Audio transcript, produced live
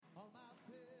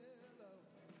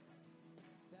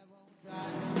On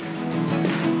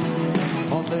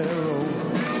their own,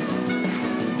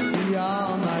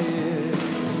 beyond my years,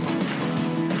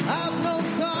 I've no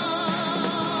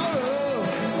sorrow,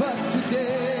 but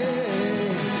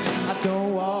today I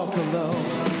don't walk alone.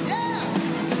 Yeah,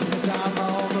 'cause I'm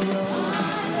on the road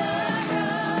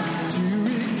to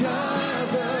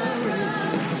recovery,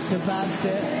 step by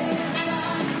step.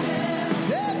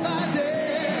 Day by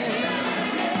day,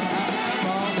 I'm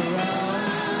on the road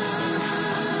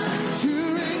to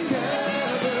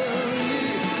recovery,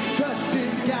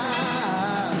 trusting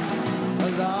God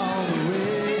along the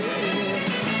way,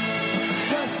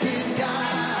 trusting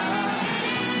God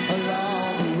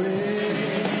along the way,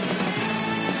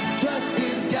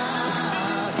 trusting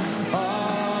God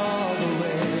all the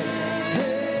way.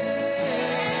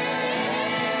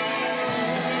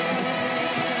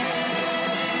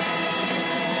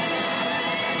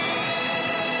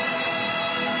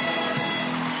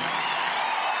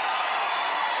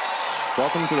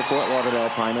 Welcome to the Fort Lauderdale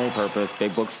Primary Purpose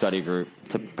Big Book Study Group.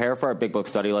 To prepare for our Big Book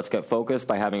study, let's get focused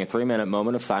by having a 3-minute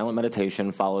moment of silent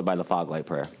meditation followed by the fog light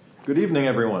prayer. Good evening,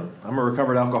 everyone. I'm a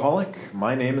recovered alcoholic.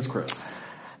 My name is Chris.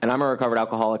 And I'm a recovered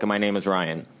alcoholic, and my name is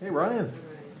Ryan. Hey, Ryan.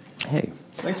 Hey.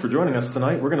 Thanks for joining us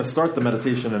tonight. We're going to start the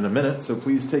meditation in a minute, so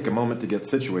please take a moment to get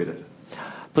situated.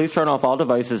 Please turn off all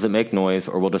devices that make noise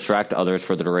or will distract others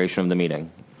for the duration of the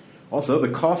meeting. Also, the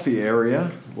coffee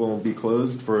area will be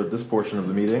closed for this portion of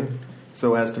the meeting,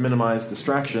 so as to minimize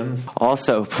distractions.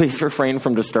 Also, please refrain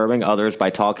from disturbing others by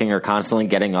talking or constantly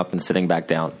getting up and sitting back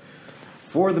down.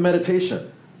 For the meditation,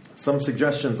 some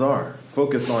suggestions are: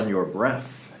 focus on your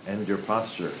breath and your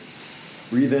posture.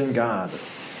 Breathe in God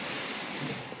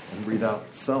and breathe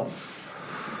out self.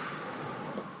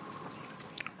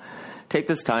 Take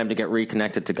this time to get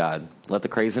reconnected to God. Let the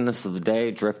craziness of the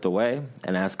day drift away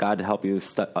and ask God to help you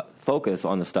focus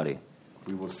on the study.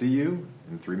 We will see you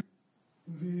in 3 minutes.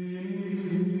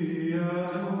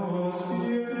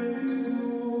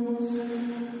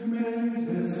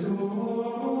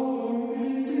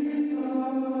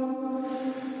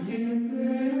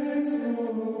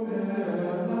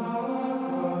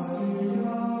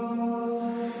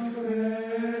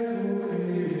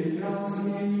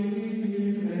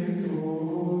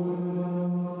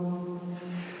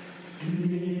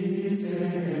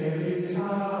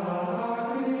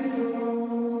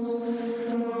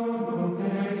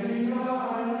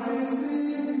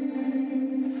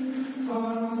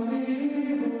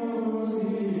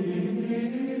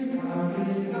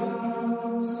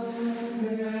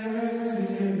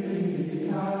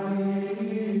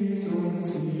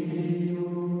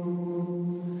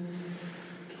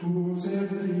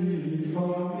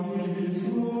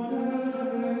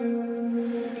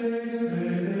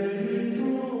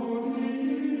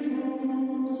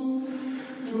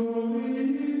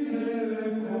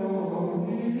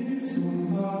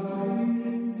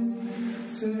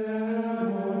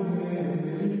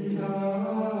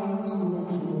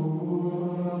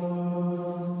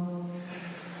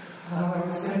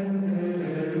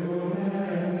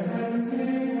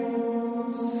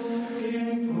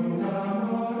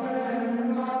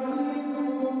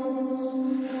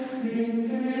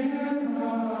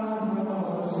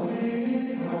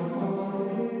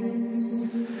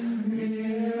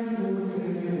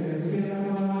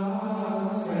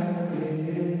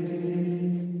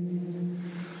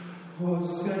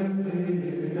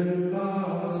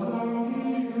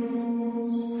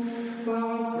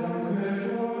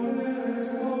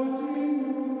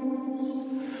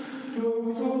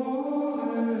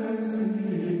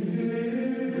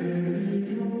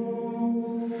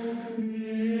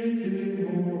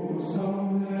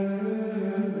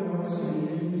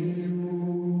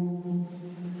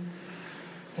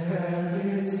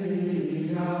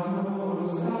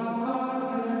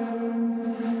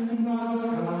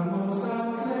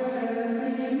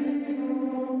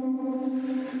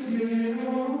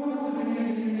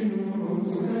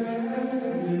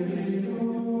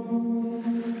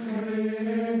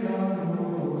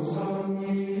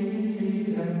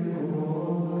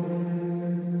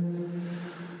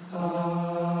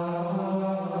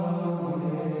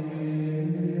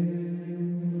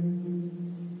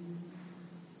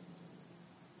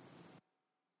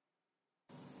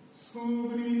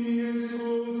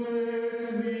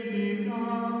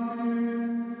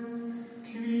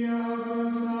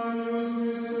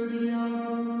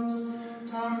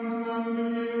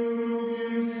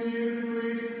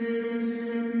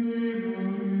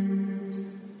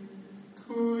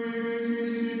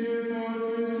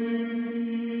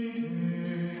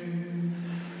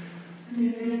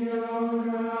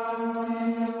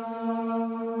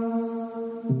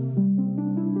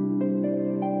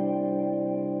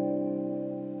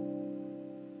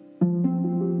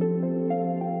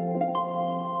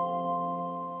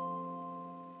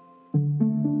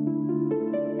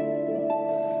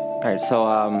 All right, so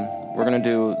we're going to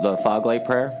do the fog light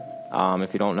prayer.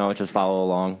 If you don't know it, just follow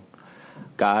along.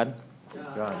 God,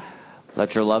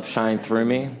 let your love shine through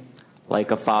me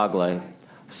like a fog light,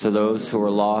 so those who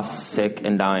are lost, sick,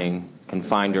 and dying can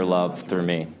find your love through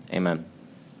me. Amen.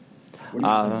 What do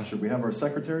you think? Should we have our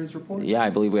secretary's report? Yeah, I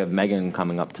believe we have Megan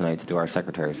coming up tonight to do our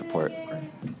secretary's report.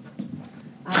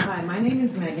 Hi, my name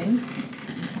is Megan,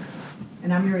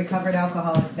 and I'm your recovered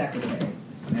alcoholic secretary.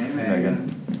 Amen.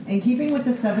 Megan. In keeping with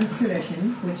the seventh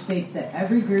tradition, which states that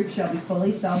every group shall be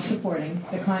fully self-supporting,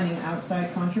 declining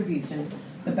outside contributions,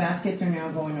 the baskets are now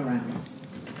going around.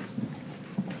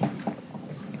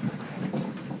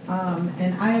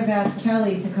 And I have asked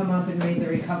Kelly to come up and read the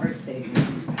recovered statement.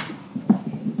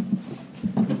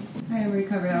 I am a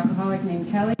recovered alcoholic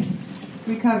named Kelly.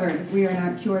 Recovered, we are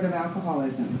not cured of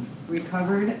alcoholism.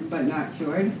 Recovered, but not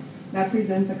cured. That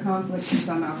presents a conflict to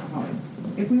some alcoholics.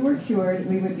 If we were cured,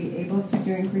 we would be able to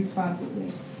drink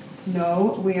responsibly.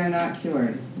 No, we are not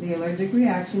cured. The allergic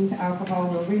reaction to alcohol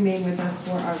will remain with us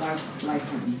for our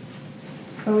lifetime.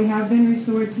 But we have been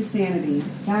restored to sanity.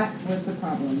 That was the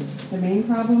problem. The main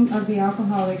problem of the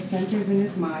alcoholic centers in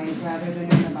his mind rather than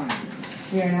in the body.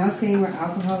 We are now staying where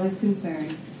alcohol is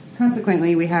concerned.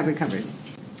 Consequently, we have recovered.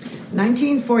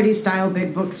 1940 style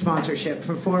big book sponsorship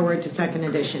from forward to second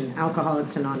edition,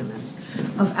 Alcoholics Anonymous.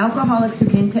 Of alcoholics who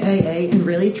came to AA and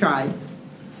really tried,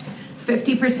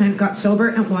 50% got sober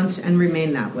at once and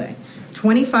remained that way.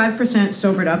 25%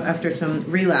 sobered up after some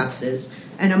relapses,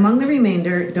 and among the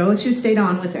remainder, those who stayed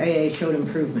on with AA showed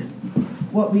improvement.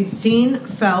 What we've seen,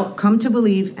 felt, come to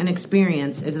believe, and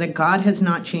experience is that God has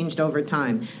not changed over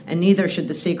time, and neither should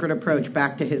the sacred approach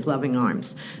back to his loving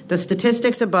arms. The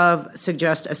statistics above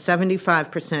suggest a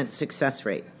 75% success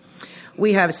rate.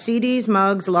 We have CDs,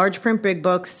 mugs, large print big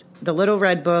books, the little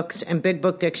red books, and big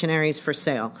book dictionaries for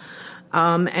sale.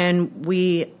 And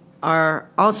we are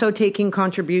also taking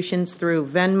contributions through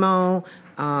Venmo,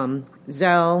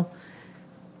 Zelle.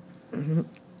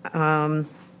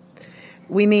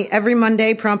 We meet every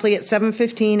Monday promptly at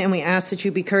 7:15, and we ask that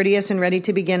you be courteous and ready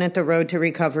to begin at the Road to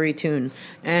Recovery tune.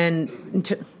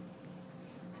 And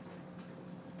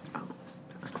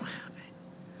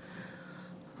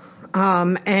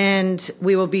and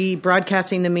we will be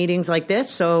broadcasting the meetings like this,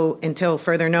 so until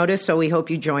further notice. So we hope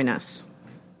you join us.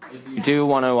 If you do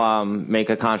want to make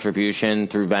a contribution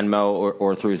through Venmo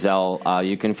or through Zelle,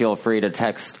 you can feel free to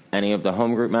text any of the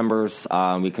home group members.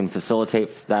 We can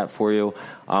facilitate that for you.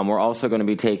 We're also going to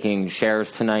be taking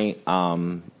shares tonight.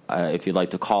 If you'd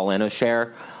like to call in a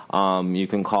share, you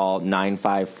can call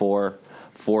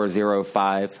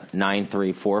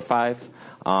 954-405-9345.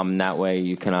 That way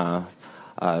you can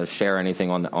share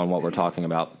anything on what we're talking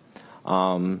about.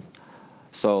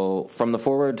 So from the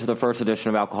forward to the first edition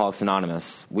of Alcoholics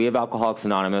Anonymous, we have Alcoholics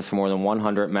Anonymous are more than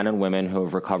 100 men and women who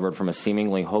have recovered from a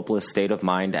seemingly hopeless state of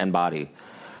mind and body.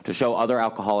 To show other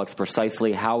alcoholics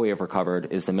precisely how we have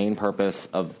recovered is the main purpose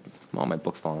of, well, my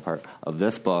book's falling apart, of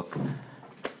this book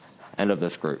and of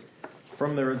this group.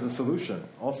 From There Is a Solution,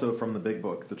 also from the Big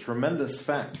Book. The tremendous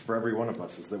fact for every one of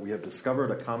us is that we have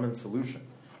discovered a common solution.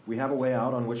 We have a way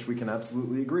out on which we can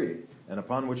absolutely agree, and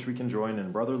upon which we can join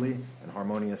in brotherly and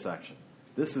harmonious action.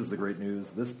 This is the great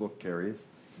news this book carries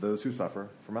to those who suffer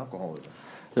from alcoholism.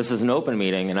 This is an open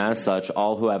meeting, and as such,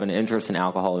 all who have an interest in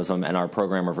alcoholism and our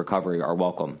program of recovery are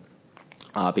welcome.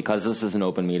 Because this is an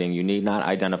open meeting, you need not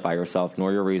identify yourself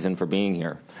nor your reason for being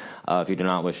here if you do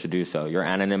not wish to do so. Your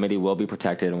anonymity will be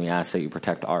protected, and we ask that you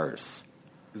protect ours.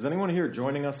 Is anyone here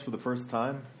joining us for the first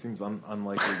time? Seems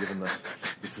unlikely given the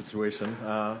situation.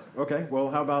 Okay, well,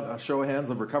 how about a show of hands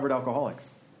of recovered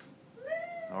alcoholics?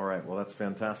 All right, well, that's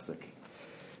fantastic.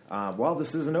 While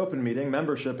this is an open meeting,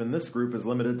 membership in this group is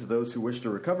limited to those who wish to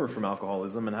recover from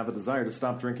alcoholism and have a desire to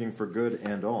stop drinking for good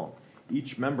and all.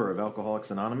 Each member of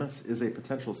Alcoholics Anonymous is a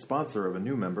potential sponsor of a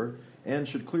new member and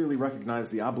should clearly recognize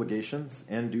the obligations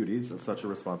and duties of such a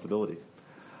responsibility.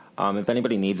 If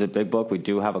anybody needs a big book, we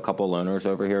do have a couple loaners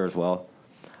over here as well.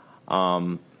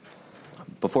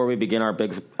 Before we begin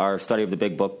our study of the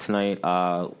big book tonight,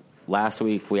 last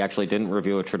week we actually didn't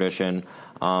review a tradition,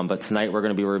 but tonight we're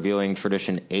going to be reviewing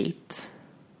Tradition 8. Is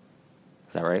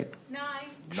that right? 9.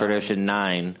 Tradition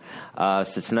 9.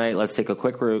 So tonight, let's take a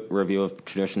quick review of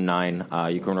Tradition 9.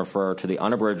 You can refer to the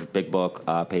unabridged Big Book,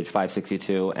 page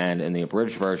 562, and in the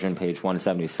abridged version, page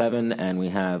 177. And we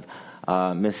have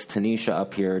Miss Tanisha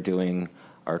up here doing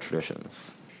our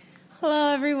traditions.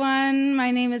 Hello, everyone.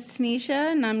 My name is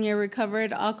Tanisha, and I'm your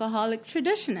recovered alcoholic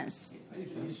traditionist.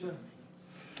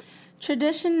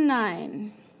 Tradition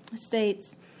 9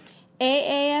 states,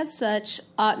 AA as such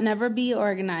ought never be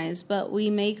organized, but we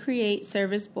may create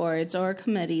service boards or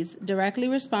committees directly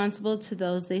responsible to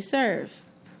those they serve.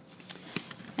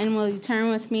 And will you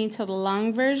turn with me to the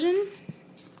long version,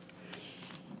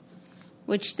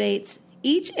 which states,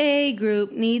 each AA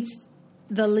group needs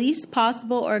the least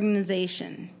possible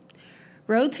organization.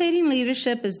 Rotating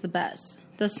leadership is the best.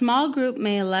 The small group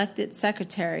may elect its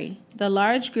secretary, the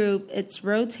large group its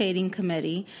rotating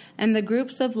committee, and the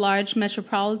groups of large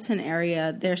metropolitan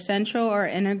area their central or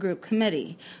intergroup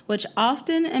committee, which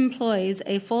often employs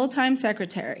a full-time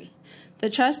secretary.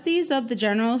 The trustees of the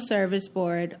General Service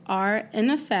Board are, in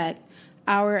effect,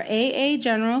 our AA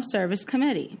General Service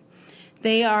Committee.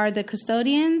 They are the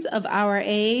custodians of our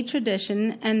AA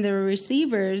tradition and the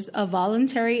receivers of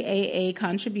voluntary AA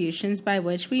contributions by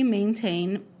which we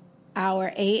maintain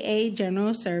our AA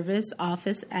General Service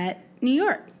Office at New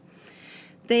York.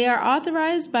 They are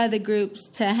authorized by the groups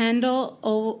to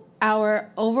handle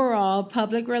our overall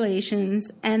public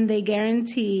relations, and they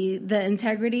guarantee the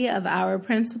integrity of our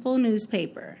principal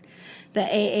newspaper, the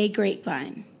AA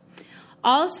Grapevine.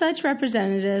 All such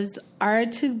representatives are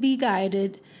to be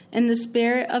guided in the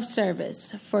spirit of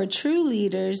service, for true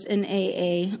leaders in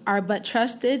AA are but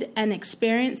trusted and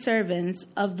experienced servants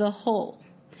of the whole.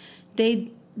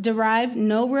 They derive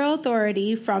no real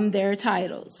authority from their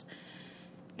titles.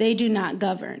 They do not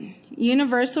govern.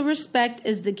 Universal respect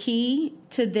is the key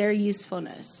to their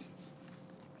usefulness.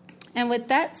 And with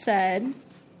that said,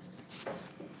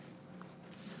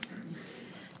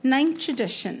 ninth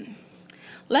tradition.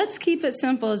 Let's keep it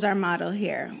simple as our motto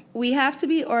here. We have to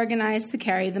be organized to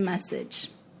carry the message.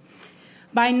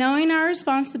 By knowing our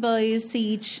responsibilities to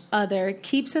each other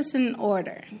keeps us in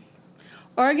order.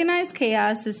 Organized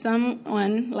chaos is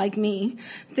someone like me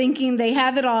thinking they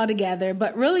have it all together,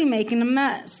 but really making a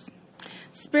mess.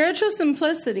 Spiritual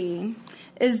simplicity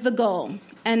is the goal,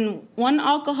 and one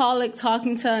alcoholic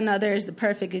talking to another is the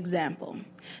perfect example.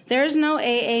 There is no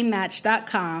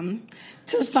AAmatch.com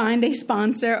to find a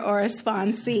sponsor or a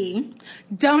sponsee.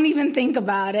 Don't even think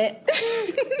about it.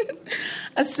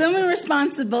 Assuming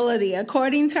responsibility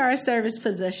according to our service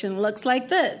position looks like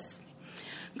this.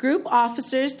 Group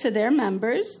officers to their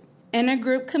members,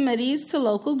 intergroup committees to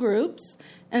local groups,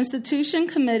 institution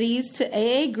committees to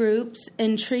AA groups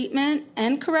in treatment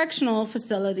and correctional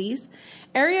facilities,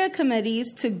 area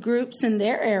committees to groups in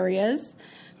their areas,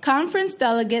 conference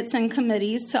delegates and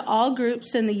committees to all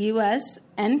groups in the U.S.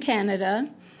 and Canada,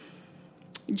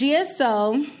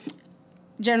 GSO,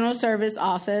 General Service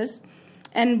Office,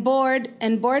 and board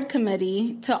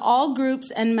committee to all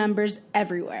groups and members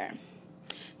everywhere.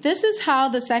 This is how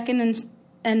the second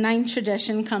and ninth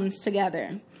tradition comes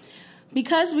together.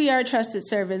 Because we are trusted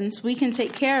servants, we can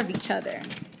take care of each other.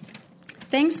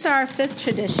 Thanks to our fifth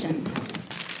tradition.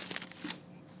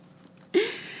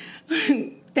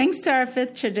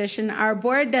 Our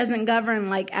board doesn't govern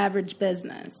like average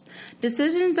business.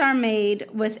 Decisions are made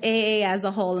with AA as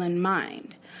a whole in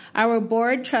mind. Our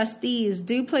board trustees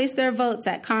do place their votes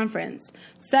at conference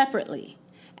separately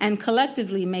and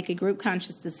collectively make a group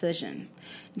conscious decision.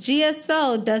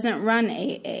 GSO doesn't run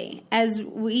AA, as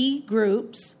we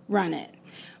groups run it,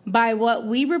 by what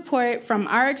we report from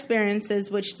our experiences,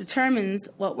 which determines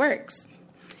what works.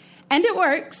 And it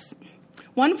works.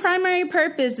 One primary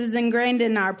purpose is ingrained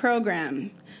in our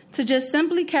program, to just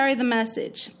simply carry the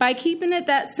message. By keeping it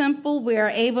that simple, we are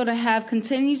able to have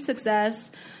continued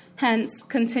success, hence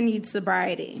continued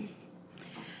sobriety.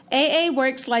 AA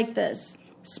works like this.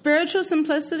 Spiritual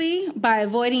simplicity by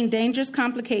avoiding dangerous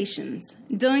complications,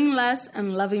 doing less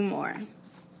and loving more. All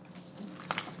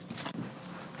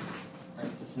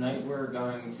right, so tonight we're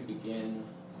going to begin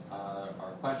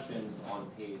our questions on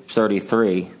page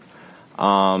 33.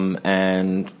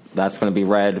 And that's going to be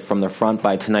read from the front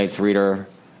by tonight's reader,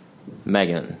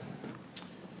 Megan.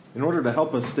 In order to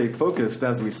help us stay focused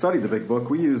as we study the Big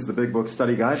Book, we use the Big Book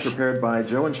Study Guide prepared by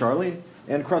Joe and Charlie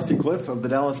and Krusty Cliff of the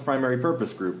Dallas Primary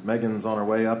Purpose Group. Megan's on her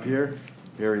way up here.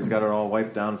 Gary's got it all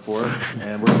wiped down for us.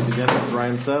 And we're going to begin, as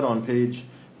Ryan said, on page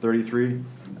 33.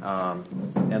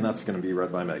 And that's going to be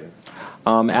read by Megan.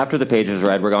 After the page is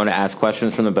read, we're going to ask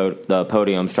questions from the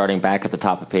podium, starting back at the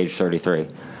top of page 33.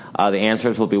 The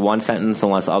answers will be one sentence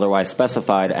unless otherwise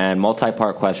specified, and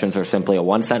multi-part questions are simply a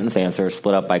one-sentence answer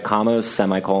split up by commas,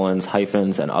 semicolons,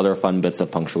 hyphens, and other fun bits of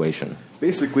punctuation.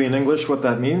 Basically, in English, what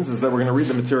that means is that we're going to read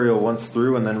the material once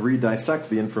through and then re-dissect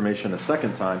the information a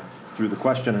second time through the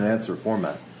question and answer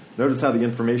format. Notice how the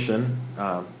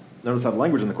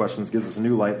language in the questions gives us a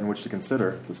new light in which to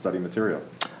consider the study material.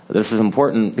 This is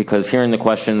important because hearing the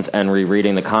questions and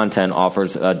rereading the content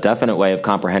offers a definite way of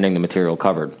comprehending the material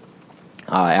covered.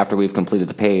 After we've completed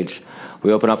the page,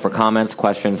 We open up for comments,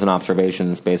 questions, and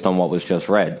observations based on what was just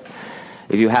read.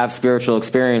 If you have spiritual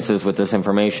experiences with this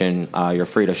information, you're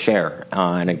free to share.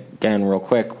 And again, real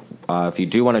quick, if you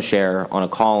do want to share on a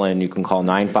call-in, you can call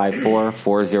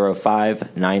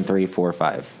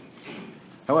 954-405-9345.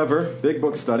 However, Big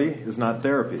Book study is not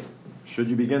therapy. Should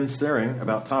you begin staring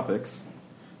about topics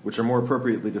which are more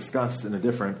appropriately discussed in a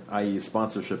different, i.e.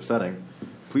 sponsorship setting,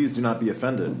 please do not be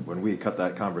offended when we cut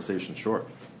that conversation short.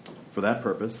 For that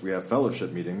purpose, we have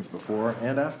fellowship meetings before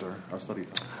and after our study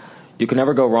time. You can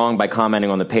never go wrong by commenting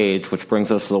on the page, which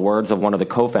brings us to the words of one of the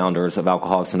co-founders of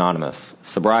Alcoholics Anonymous.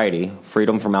 Sobriety,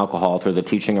 freedom from alcohol through the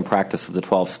teaching and practice of the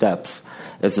 12 steps,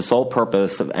 is the sole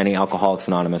purpose of any Alcoholics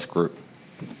Anonymous group.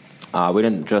 We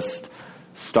didn't just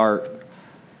start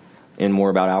in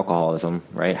more about alcoholism,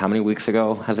 right? How many weeks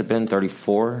ago has it been?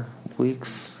 34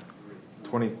 weeks?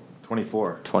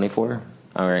 24. 24?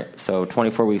 All right, so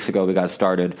 24 weeks ago we got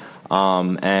started,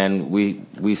 and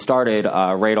we started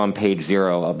right on page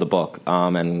 0 of the book,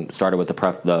 and started with the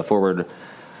preface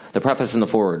and the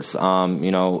forwards.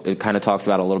 It kind of talks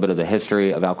about a little bit of the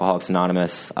history of Alcoholics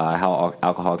Anonymous, how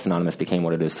Alcoholics Anonymous became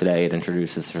what it is today. It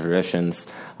introduces traditions,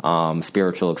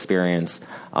 spiritual experience.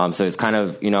 So it's kind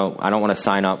of, I don't want to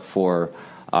sign up for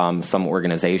some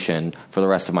organization for the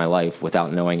rest of my life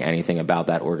without knowing anything about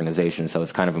that organization. So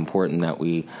it's kind of important that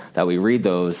we read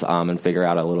those and figure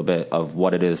out a little bit of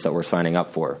what it is that we're signing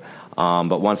up for.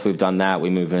 But once we've done that, we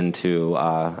move into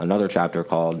another chapter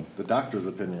called The Doctor's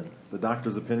Opinion. The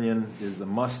Doctor's Opinion is a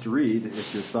must-read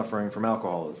if you're suffering from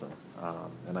alcoholism.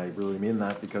 And I really mean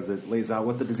that because it lays out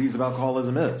what the disease of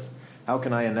alcoholism is. How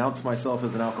can I announce myself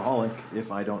as an alcoholic if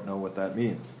I don't know what that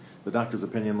means? The Doctor's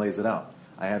Opinion lays it out.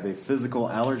 I have a physical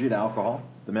allergy to alcohol.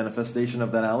 The manifestation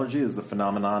of that allergy is the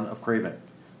phenomenon of craving.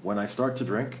 When I start to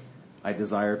drink, I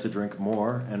desire to drink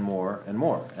more and more and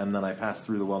more. And then I pass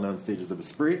through the well-known stages of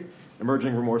Esprit,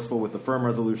 emerging remorseful with the firm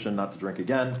resolution not to drink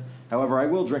again. However, I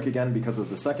will drink again because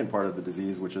of the second part of the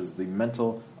disease, which is the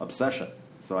mental obsession.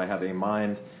 So I have a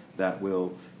mind that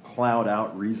will cloud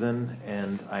out reason,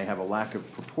 and I have a lack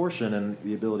of proportion and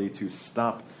the ability to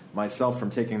stop myself from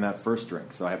taking that first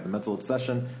drink. So I have the mental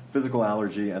obsession, physical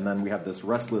allergy, and then we have this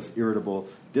restless, irritable,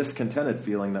 discontented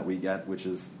feeling that we get, which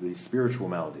is the spiritual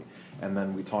malady. And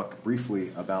then we talk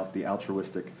briefly about the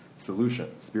altruistic solution,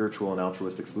 spiritual and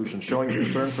altruistic solution. Showing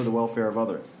concern for the welfare of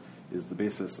others is the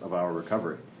basis of our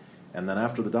recovery. And then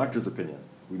after the doctor's opinion,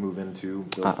 we move into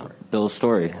Bill's story. Bill's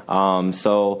story.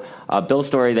 Bill's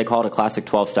story, they call it a classic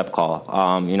 12-step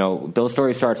call. Bill's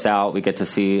story starts out, we get to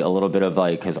see a little bit of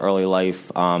like his early life.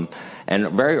 And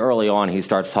very early on, he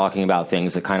starts talking about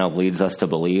things that kind of leads us to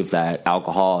believe that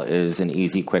alcohol is an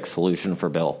easy, quick solution for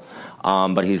Bill.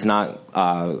 But he's not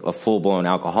a full-blown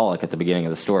alcoholic at the beginning of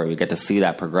the story. We get to see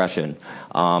that progression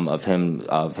of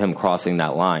him crossing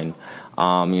that line.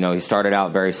 He started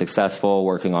out very successful,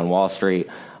 working on Wall Street.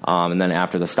 And then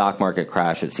after the stock market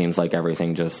crash, it seems like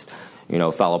everything just,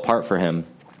 fell apart for him.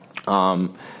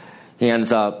 He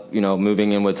ends up,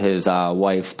 moving in with his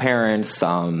wife's parents,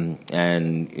 and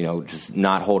just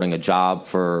not holding a job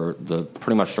for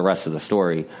pretty much the rest of the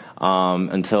story.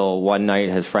 Until one night,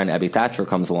 his friend Ebby Thatcher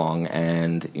comes along,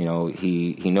 and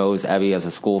he knows Ebby as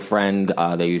a school friend.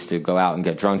 They used to go out and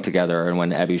get drunk together. And when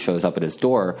Ebby shows up at his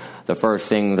door, the first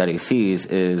thing that he sees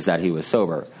is that he was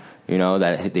sober.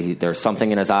 That there's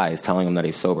something in his eyes telling him that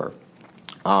he's sober.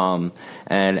 And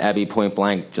Ebby point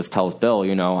blank just tells Bill,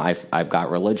 I've got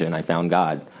religion. I found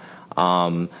God.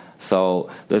 So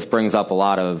this brings up a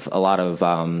lot of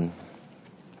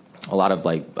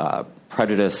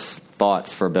prejudice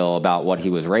thoughts for Bill about what he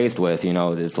was raised with.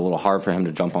 It's a little hard for him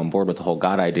to jump on board with the whole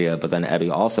God idea. But then Ebby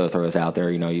also throws out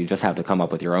there, you just have to come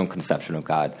up with your own conception of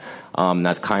God.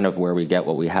 That's kind of where we get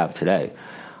what we have today.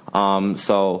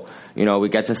 We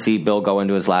get to see Bill go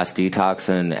into his last detox,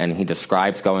 and he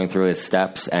describes going through his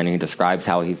steps, and he describes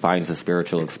how he finds a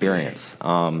spiritual experience.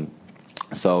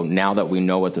 So now that we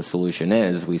know what the solution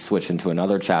is, we switch into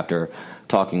another chapter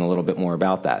talking a little bit more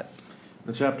about that.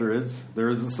 The chapter is, there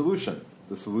is a solution.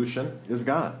 The solution is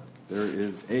God. There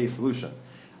is a solution.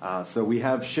 So we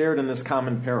have shared in this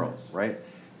common peril, right?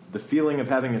 The feeling of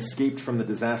having escaped from the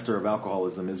disaster of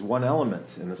alcoholism is one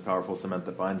element in this powerful cement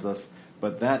that binds us,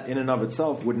 but that in and of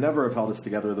itself would never have held us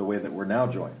together the way that we're now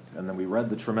joined. And then we read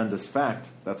the tremendous fact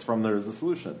that's from There is a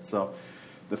Solution. So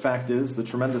the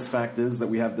tremendous fact is that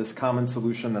we have this common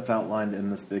solution that's outlined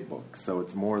in this big book. So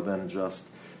it's more than just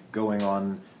going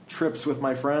on trips with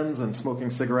my friends and smoking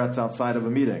cigarettes outside of a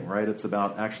meeting, right? It's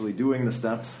about actually doing the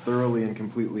steps thoroughly and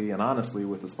completely and honestly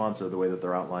with the sponsor the way that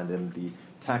they're outlined in the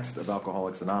text of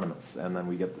Alcoholics Anonymous. And then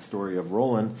we get the story of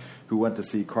Roland, who went to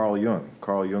see Carl Jung.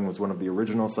 Carl Jung was one of the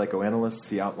original psychoanalysts.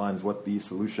 He outlines what the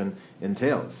solution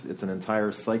entails. It's an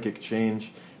entire psychic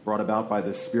change brought about by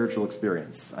this spiritual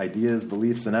experience. Ideas,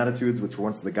 beliefs, and attitudes, which were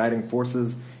once the guiding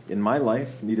forces in my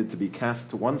life, needed to be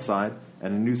cast to one side,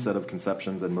 and a new set of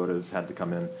conceptions and motives had to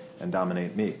come in and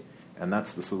dominate me. And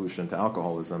that's the solution to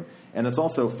alcoholism. And it's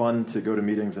also fun to go to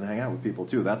meetings and hang out with people,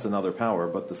 too. That's another power,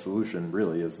 but the solution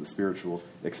really is the spiritual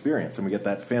experience. And we get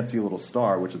that fancy little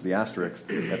star, which is the asterisk,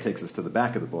 that takes us to the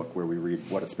back of the book, where we read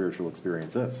what a spiritual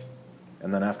experience is.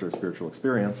 And then after a spiritual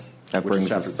experience, which is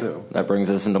chapter 2. That brings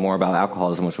us into more about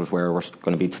alcoholism, which was where we're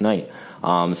going to be tonight.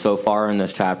 So far in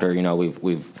this chapter,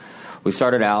 we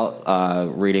started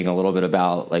out reading a little bit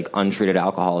about like untreated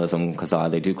alcoholism, because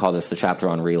they do call this the chapter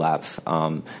on relapse.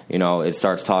 It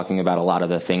starts talking about a lot of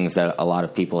the things that a lot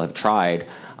of people have tried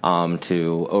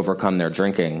to overcome their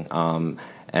drinking.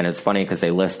 And it's funny because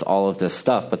they list all of this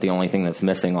stuff, but the only thing that's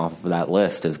missing off of that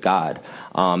list is God.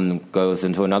 Goes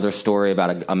into another story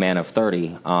about a man of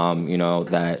 30,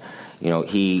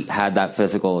 he had that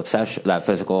physical obsession, that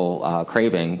physical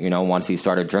craving. Once he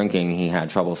started drinking, he had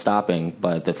trouble stopping.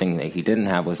 But the thing that he didn't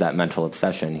have was that mental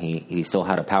obsession. He still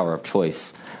had a power of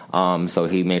choice. So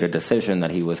he made a decision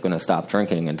that he was going to stop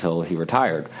drinking until he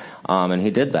retired. And he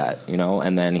did that,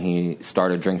 and then he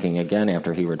started drinking again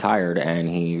after he retired, and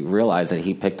he realized that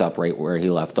he picked up right where he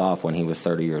left off when he was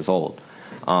 30 years old.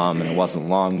 And it wasn't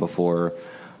long before,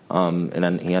 and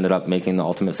then he ended up making the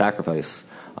ultimate sacrifice.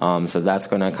 So that's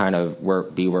going to kind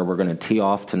of be where we're going to tee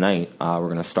off tonight. We're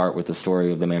going to start with the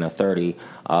story of the man of 30,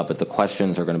 but the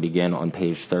questions are going to begin on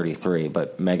page 33.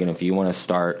 But Megan, if you want to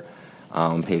start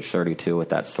on page 32 with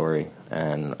that story,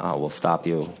 and we'll stop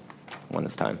you when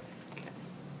it's time.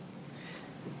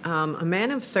 A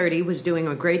man of 30 was doing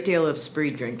a great deal of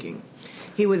spree drinking.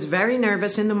 He was very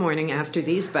nervous in the morning after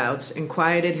these bouts and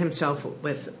quieted himself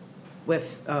with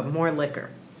more liquor.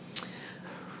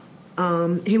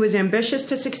 He was ambitious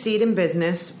to succeed in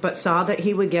business, but saw that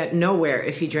he would get nowhere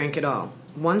if he drank at all.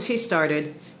 Once he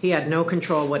started, he had no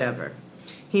control whatever.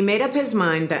 He made up his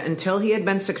mind that until he had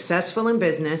been successful in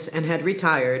business and had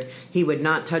retired, he would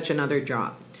not touch another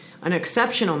drop. An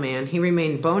exceptional man, he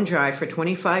remained bone dry for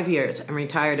 25 years and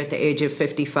retired at the age of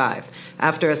 55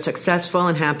 after a successful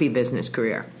and happy business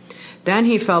career. Then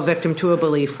he fell victim to a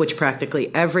belief which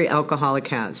practically every alcoholic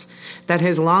has, that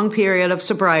his long period of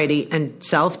sobriety and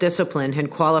self-discipline had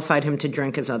qualified him to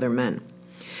drink as other men.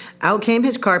 Out came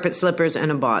his carpet slippers and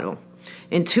a bottle.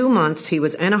 In 2 months, he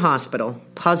was in a hospital,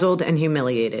 puzzled and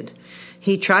humiliated.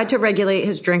 He tried to regulate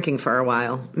his drinking for a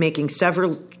while, making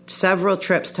several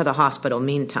trips to the hospital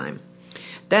meantime.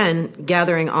 Then,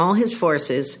 gathering all his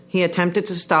forces, he attempted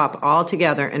to stop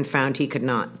altogether and found he could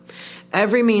not.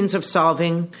 Every means of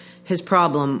solving his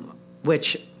problem,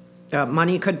 which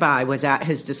money could buy, was at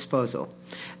his disposal.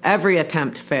 Every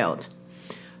attempt failed.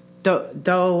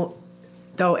 Though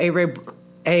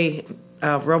a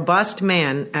robust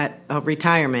man at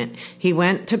retirement, he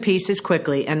went to pieces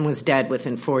quickly and was dead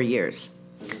within 4 years.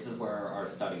 So this is where our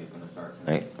study is going to start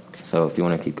tonight. So if you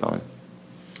want to keep going.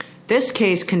 This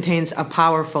case contains a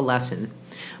powerful lesson.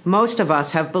 Most of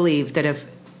us have believed that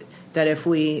if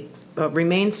we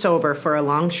remain sober for a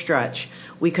long stretch,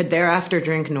 we could thereafter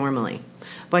drink normally.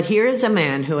 But here is a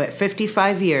man who at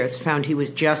 55 years found he was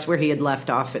just where he had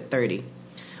left off at 30.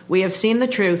 We have seen the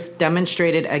truth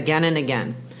demonstrated again and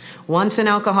again. Once an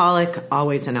alcoholic,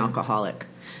 always an alcoholic.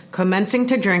 Commencing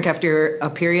to drink after a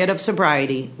period of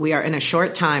sobriety, we are in a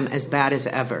short time as bad as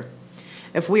ever.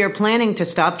 If we are planning to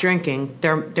stop drinking,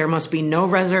 there must be no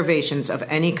reservations of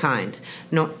any kind,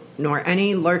 nor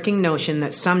any lurking notion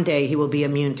that someday he will be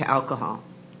immune to alcohol.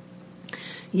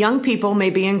 Young people may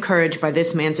be encouraged by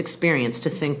this man's experience to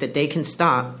think that they can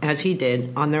stop, as he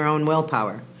did, on their own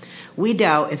willpower. We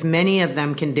doubt if many of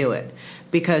them can do it,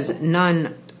 because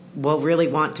none will really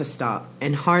want to stop,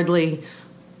 and hardly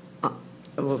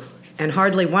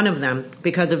one of them,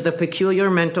 because of the peculiar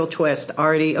mental twist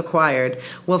already acquired,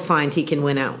 will find he can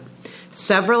win out.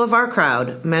 Several of our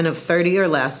crowd, men of 30 or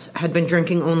less, had been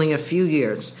drinking only a few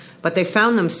years, but they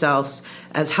found themselves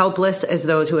as helpless as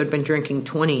those who had been drinking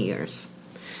 20 years.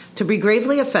 To be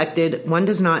gravely affected, one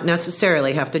does not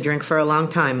necessarily have to drink for a long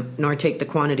time, nor take the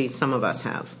quantities some of us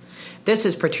have. This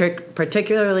is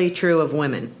particularly true of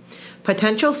women.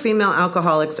 Potential female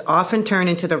alcoholics often turn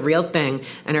into the real thing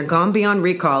and are gone beyond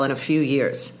recall in a few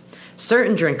years.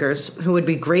 Certain drinkers, who would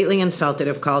be greatly insulted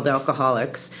if called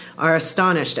alcoholics, are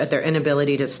astonished at their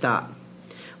inability to stop.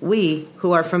 We,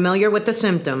 who are familiar with the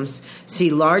symptoms,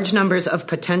 see large numbers of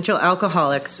potential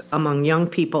alcoholics among young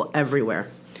people everywhere.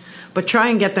 But try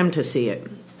and get them to see it.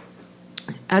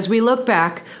 As we look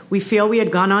back, we feel we had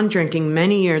gone on drinking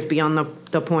many years beyond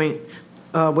the point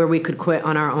where we could quit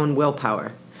on our own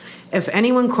willpower. If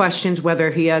anyone questions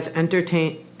whether he has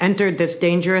entered this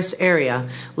dangerous area,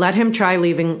 let him try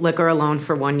leaving liquor alone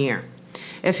for 1 year.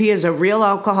 If he is a real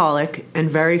alcoholic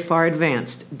and very far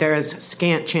advanced, there is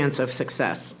scant chance of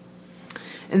success.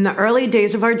 In the early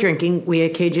days of our drinking, we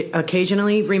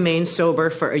occasionally remained sober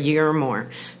for a year or more,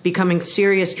 becoming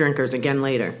serious drinkers again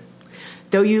later.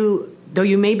 Though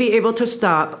you may be able to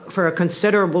stop for a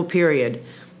considerable period,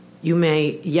 you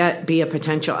may yet be a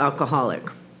potential alcoholic.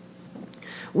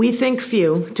 We think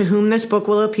few, to whom this book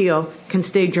will appeal, can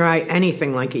stay dry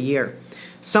anything like a year.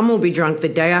 Some will be drunk the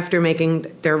day after making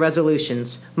their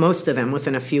resolutions, most of them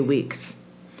within a few weeks.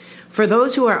 For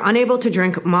those who are unable to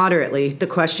drink moderately, the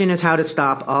question is how to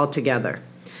stop altogether.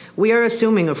 We are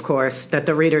assuming, of course, that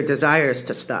the reader desires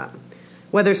to stop.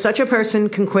 Whether such a person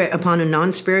can quit upon a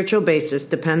non-spiritual basis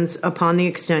depends upon the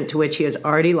extent to which he has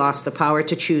already lost the power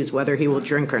to choose whether he will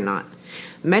drink or not.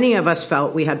 Many of us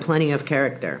felt we had plenty of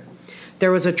character.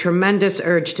 There was a tremendous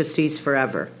urge to cease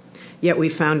forever, yet we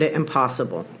found it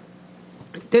impossible.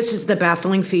 This is the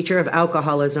baffling feature of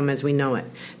alcoholism as we know it,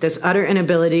 this utter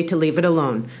inability to leave it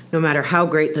alone, no matter how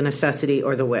great the necessity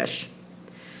or the wish.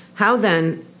 How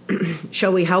then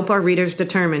shall we help our readers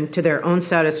determine to their own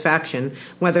satisfaction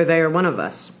whether they are one of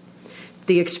us?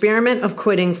 The experiment of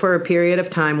quitting for a period of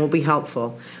time will be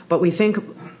helpful, but we think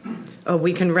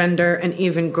we can render an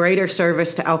even greater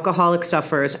service to alcoholic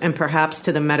sufferers and perhaps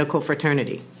to the medical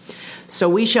fraternity. So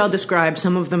we shall describe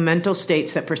some of the mental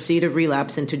states that precede a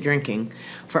relapse into drinking,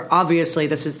 for obviously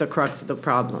this is the crux of the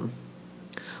problem.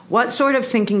 What sort of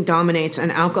thinking dominates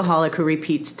an alcoholic who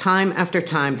repeats time after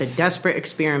time the desperate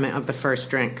experiment of the first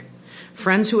drink?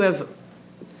 Friends who have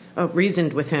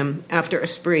reasoned with him after a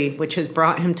spree which has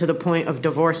brought him to the point of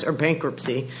divorce or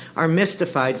bankruptcy are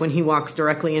mystified when he walks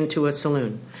directly into a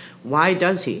saloon. Why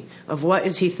does he? Of what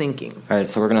is he thinking? All right,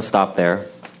 so we're going to stop there.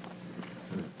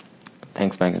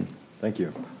 Thanks, Megan. Thank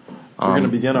you. We're going to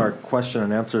begin our question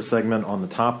and answer segment on the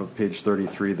top of page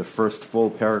 33, the first full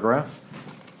paragraph,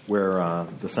 where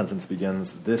the sentence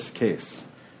begins, "This case."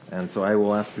 And so I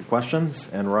will ask the questions,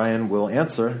 and Ryan will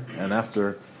answer, and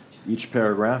after each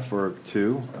paragraph or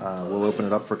two, we'll open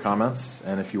it up for comments,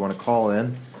 and if you want to call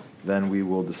in, then we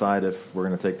will decide if we're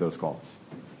going to take those calls.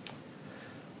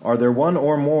 Are there one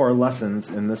or more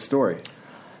lessons in this story?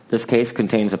 This case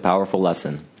contains a powerful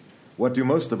lesson. What do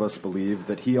most of us believe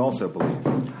that he also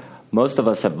believed? Most of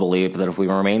us have believed that if we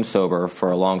remained sober for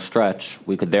a long stretch,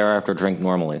 we could thereafter drink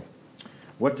normally.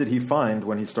 What did he find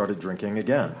when he started drinking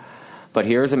again? But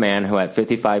here is a man who at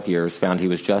 55 years found he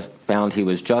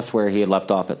was just where he had left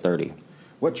off at 30.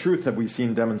 What truth have we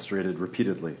seen demonstrated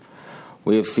repeatedly?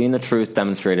 We have seen the truth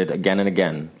demonstrated again and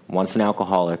again. Once an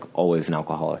alcoholic, always an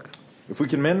alcoholic. If we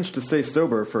can manage to stay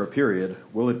sober for a period,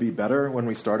 will it be better when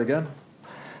we start again?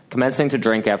 Commencing to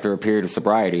drink after a period of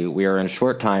sobriety, we are in a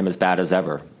short time as bad as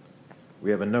ever.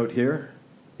 We have a note here.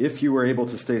 If you were able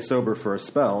to stay sober for a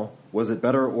spell, was it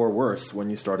better or worse when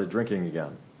you started drinking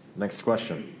again? Next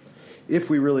question. If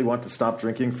we really want to stop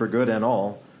drinking for good and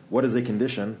all, what is a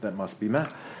condition that must be met?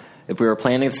 If we are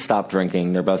planning to stop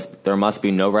drinking, there must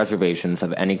be no reservations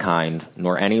of any kind,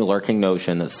 nor any lurking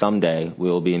notion that someday we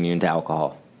will be immune to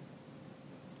alcohol.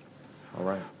 All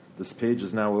right. This page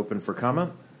is now open for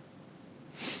comment.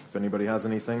 If anybody has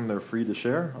anything, they're free to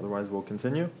share. Otherwise, we'll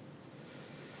continue.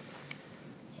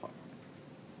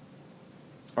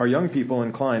 Are young people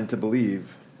inclined to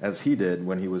believe as he did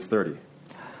when he was 30?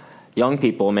 Young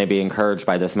people may be encouraged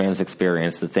by this man's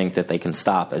experience to think that they can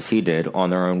stop, as he did, on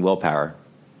their own willpower.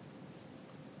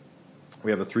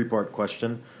 We have a three-part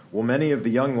question. Will many of the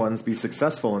young ones be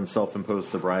successful in self-imposed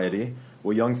sobriety?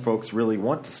 Will young folks really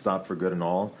want to stop for good and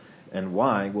all? And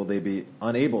why will they be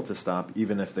unable to stop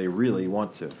even if they really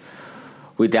want to?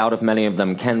 We doubt if many of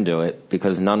them can do it,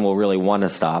 because none will really want to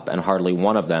stop, and hardly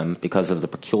one of them, because of the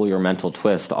peculiar mental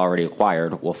twist already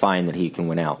acquired, will find that he can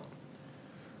win out.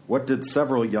 What did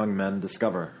several young men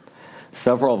discover?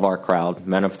 Several of our crowd,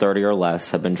 men of 30 or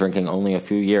less, have been drinking only a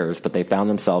few years, but they found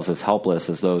themselves as helpless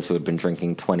as those who had been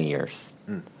drinking 20 years.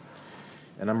 And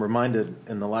I'm reminded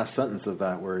in the last sentence of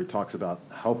that, where he talks about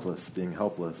being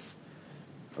helpless,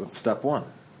 of step one.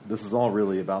 This is all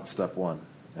really about step one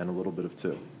and a little bit of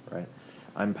two, right?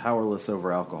 I'm powerless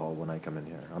over alcohol when I come in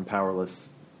here. I'm powerless.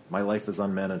 My life is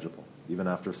unmanageable, even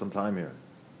after some time here,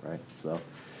 right? So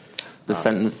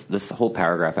this whole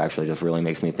paragraph actually just really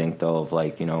makes me think, though, of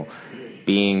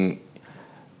being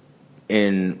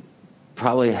in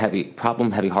probably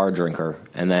heavy hard drinker,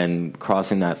 and then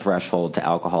crossing that threshold to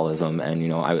alcoholism, and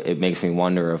it makes me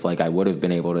wonder if I would have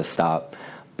been able to stop,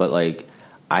 but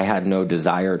I had no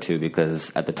desire to,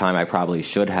 because at the time I probably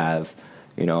should have.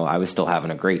 I was still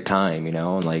having a great time,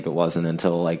 and like it wasn't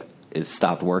until like it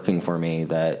stopped working for me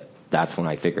that's when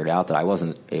I figured out that I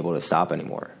wasn't able to stop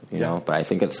anymore, you know. But I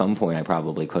think at some point I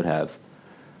probably could have.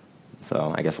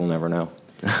 So I guess we'll never know.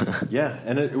 Yeah,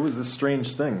 and it was a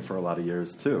strange thing for a lot of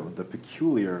years, too. The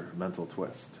peculiar mental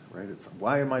twist, right? It's,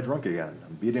 why am I drunk again?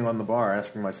 I'm beating on the bar,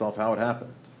 asking myself how it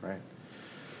happened, right?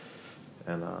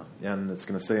 And it's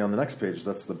going to say on the next page,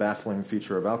 that's the baffling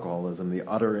feature of alcoholism, the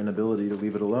utter inability to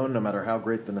leave it alone, no matter how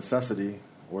great the necessity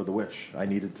or the wish. I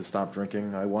needed to stop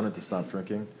drinking. I wanted to stop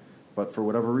drinking. But for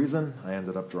whatever reason, I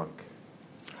ended up drunk.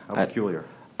 How peculiar.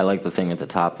 I like the thing at the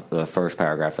top, the first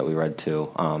paragraph that we read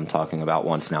too, talking about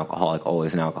once an alcoholic,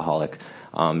 always an alcoholic,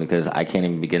 because I can't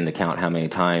even begin to count how many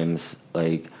times,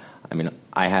 I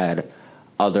had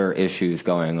other issues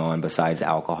going on besides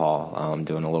alcohol,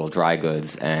 doing a little dry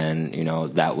goods, and,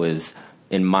 that was,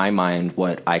 in my mind,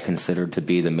 what I considered to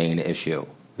be the main issue,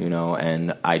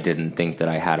 and I didn't think that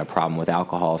I had a problem with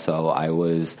alcohol, so I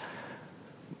was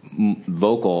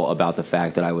vocal about the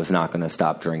fact that I was not going to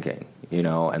stop drinking.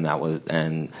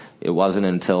 And it wasn't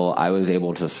until I was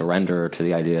able to surrender to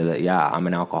the idea that, I'm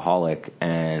an alcoholic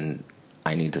and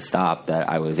I need to stop, that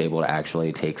I was able to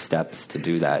actually take steps to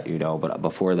do that, But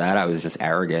before that, I was just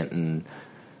arrogant and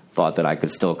thought that I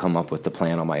could still come up with the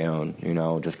plan on my own,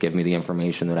 just give me the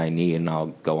information that I need and I'll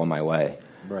go on my way.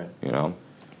 Right.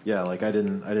 Yeah, like I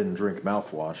didn't drink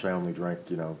mouthwash. I only drank,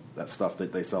 that stuff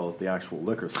that they sell at the actual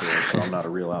liquor store. So I'm not a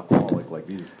real alcoholic like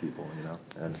these people,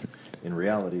 And in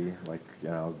reality,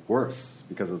 worse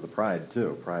because of the pride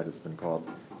too. Pride has been called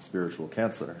spiritual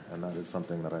cancer, and that is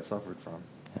something that I suffered from.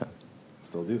 Yeah,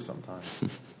 still do sometimes.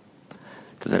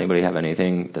 Does anybody have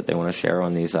anything that they want to share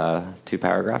on these 2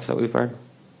 paragraphs that we've heard?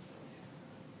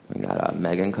 We got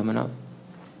Megan coming up.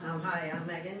 Hi, I'm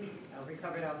Megan, a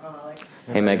recovered alcoholic.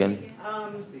 Hey, Megan.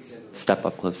 Step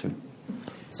up closer.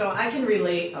 So I can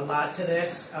relate a lot to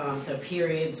this, the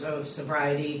periods of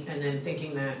sobriety and then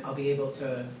thinking that I'll be able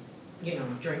to,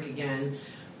 drink again.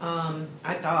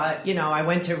 I thought, I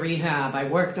went to rehab. I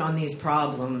worked on these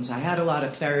problems. I had a lot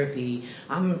of therapy.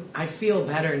 I feel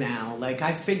better now. Like,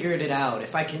 I figured it out.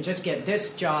 If I can just get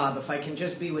this job, if I can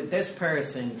just be with this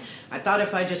person. I thought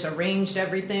if I just arranged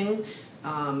everything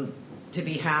to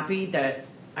be happy, that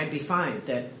I'd be fine,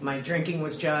 that my drinking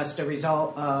was just a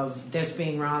result of this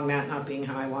being wrong, that not being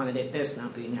how I wanted it, this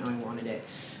not being how I wanted it.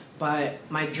 But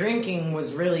my drinking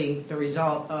was really the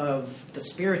result of the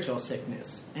spiritual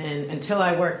sickness. And until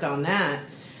I worked on that,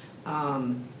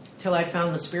 till I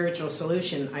found the spiritual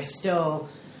solution, I was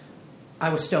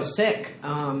still sick,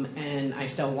 and I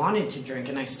still wanted to drink,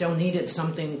 and I still needed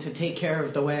something to take care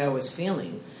of the way I was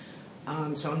feeling.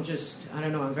 So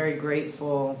I'm very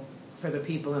grateful for the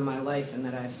people in my life and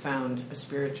that I've found a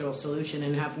spiritual solution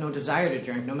and have no desire to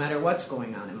drink, no matter what's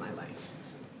going on in my life.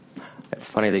 It's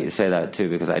funny that you say that, too,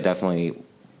 because I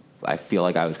feel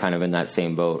like I was kind of in that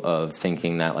same boat of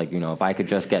thinking that, if I could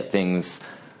just get things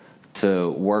to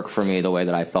work for me the way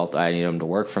that I felt that I needed them to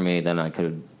work for me, then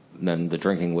the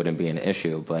drinking wouldn't be an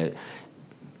issue. But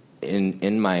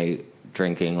in my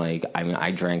drinking,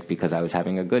 I drank because I was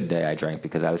having a good day. I drank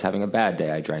because I was having a bad day.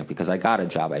 I drank because I got a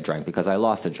job. I drank because I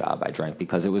lost a job. I drank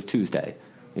because it was Tuesday.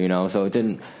 So it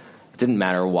didn't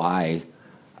matter why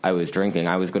I was drinking.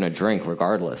 I was going to drink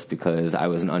regardless because I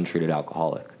was an untreated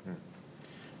alcoholic.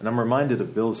 And I'm reminded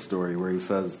of Bill's story where he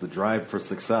says the drive for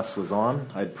success was on.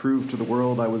 I'd proved to the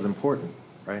world I was important,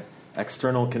 right?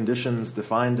 External conditions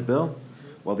defined Bill.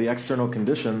 Well, the external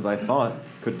conditions, I thought,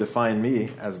 could define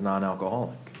me as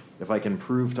non-alcoholic. If I can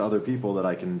prove to other people that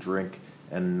I can drink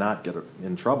and not get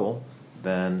in trouble,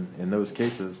 then in those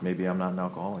cases, maybe I'm not an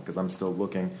alcoholic because I'm still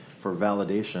looking for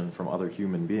validation from other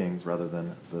human beings rather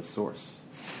than the source.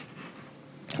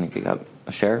 I think we got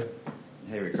a share.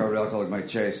 Hey, recovered alcoholic Mike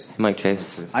Chase. Mike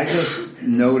Chase. I just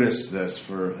noticed this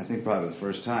for, I think, probably the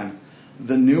first time,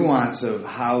 the nuance of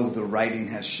how the writing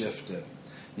has shifted.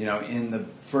 In the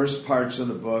first parts of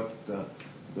the book,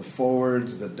 the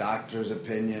forwards, the doctor's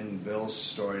opinion, Bill's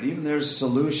story, and even there's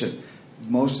solution.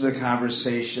 Most of the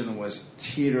conversation was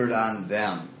teetered on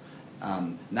them.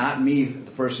 Not me,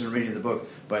 the person reading the book,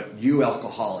 but you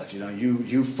alcoholics,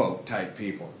 you folk type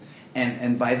people.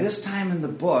 And by this time in the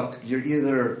book, you're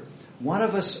either one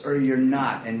of us or you're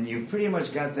not, and you pretty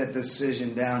much got that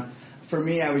decision down. For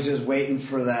me, I was just waiting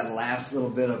for that last little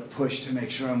bit of push to make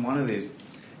sure I'm one of these.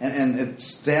 And it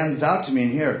stands out to me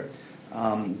in here.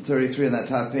 33 on that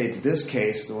top page, this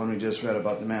case, the one we just read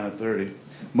about the man at 30,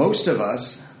 most of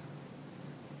us,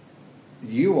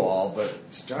 you all, but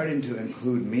starting to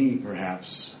include me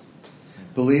perhaps,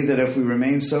 believe that if we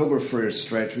remain sober for a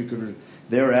stretch, we could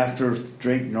thereafter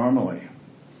drink normally.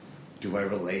 Do I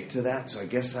relate to that? So I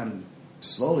guess I'm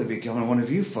slowly becoming one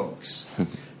of you folks.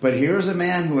 But here's a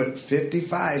man who at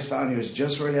 55 found he was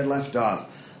just where he had left off.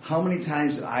 How many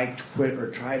times did I quit or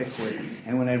try to quit?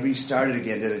 And when I restarted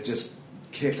again, did it just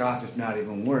kick off, if not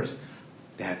even worse?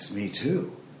 That's me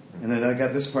too. And then I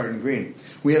got this part in green.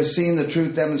 We have seen the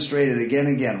truth demonstrated again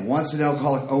and again. Once an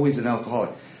alcoholic, always an alcoholic.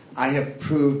 I have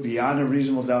proved beyond a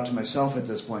reasonable doubt to myself at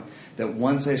this point that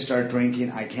once I start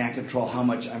drinking, I can't control how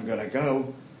much I'm going to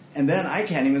go. And then I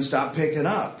can't even stop picking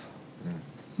up.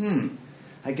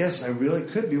 I guess I really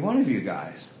could be one of you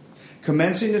guys.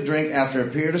 Commencing to drink after a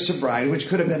period of sobriety, which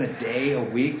could have been a day, a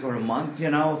week, or a month, you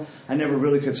know. I never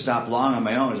really could stop long on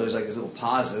my own. It was always like these little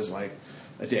pauses, like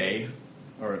a day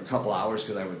or a couple hours,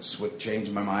 because I would change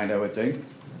my mind, I would think.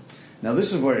 Now,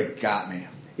 this is where it got me.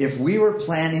 If we were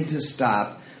planning to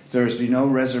stop, there would be no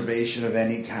reservation of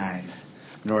any kind,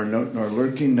 nor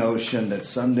lurking notion that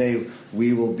someday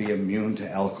we will be immune to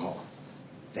alcohol.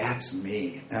 That's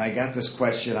me. And I got this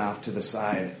question off to the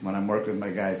side when I'm working with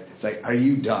my guys. It's like, are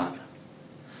you done?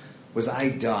 Was I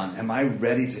done? Am I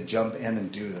ready to jump in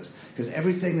and do this? Because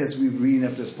everything that's we've reading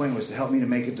up to this point was to help me to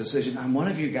make a decision. I'm one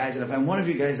of you guys, and if I'm one of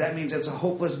you guys, that means it's a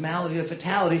hopeless malady, a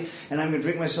fatality, and I'm going to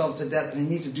drink myself to death, and I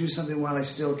need to do something while I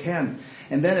still can.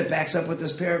 And then it backs up with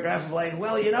this paragraph of like,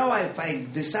 well, you know, if I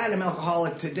decide I'm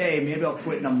alcoholic today, maybe I'll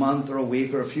quit in a month or a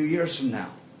week or a few years from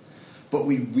now. But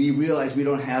we realize we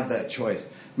don't have that choice.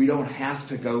 We don't have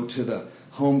to go to the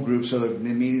home groups or the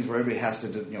meetings where everybody has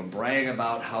to, brag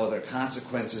about how their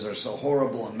consequences are so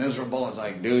horrible and miserable. It's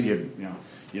like, dude,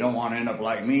 you don't want to end up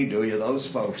like me, do you? Those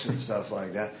folks and stuff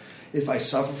like that. If I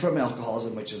suffer from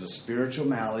alcoholism, which is a spiritual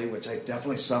malady, which I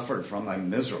definitely suffered from, I'm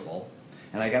miserable,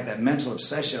 and I got that mental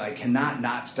obsession, I cannot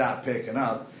not stop picking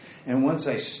up. And once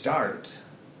I start,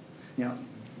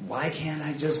 why can't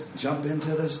I just jump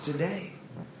into this today?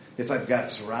 If I've got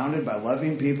surrounded by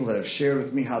loving people that have shared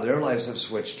with me how their lives have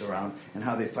switched around and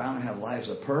how they finally have lives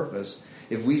of purpose,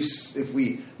 if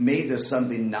we made this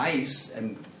something nice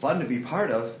and fun to be part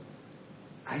of,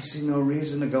 I see no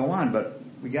reason to go on. But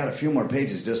we got a few more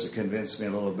pages just to convince me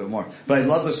a little bit more. But I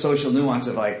love the social nuance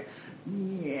of like,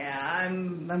 yeah,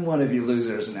 I'm one of you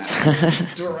losers now.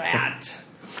 Drat.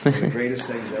 The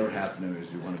greatest things that ever happened to me is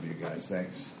to be one of you guys.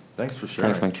 Thanks. Thanks for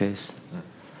sharing. Thanks, Mike Chase.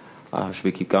 Should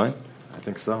we keep going? I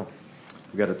think so.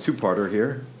 We got a two-parter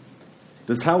here.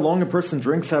 Does how long a person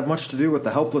drinks have much to do with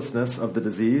the helplessness of the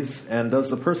disease? And does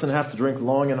the person have to drink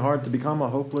long and hard to become a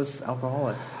hopeless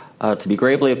alcoholic? To be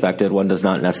gravely affected, one does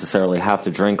not necessarily have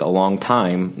to drink a long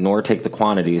time, nor take the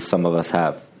quantities some of us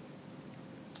have.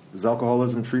 Does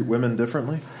alcoholism treat women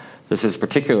differently? This is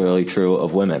particularly true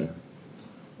of women.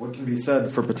 What can be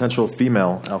said for potential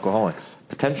female alcoholics?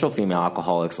 Potential female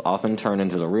alcoholics often turn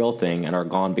into the real thing and are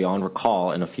gone beyond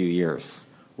recall in a few years.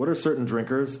 What are certain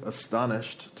drinkers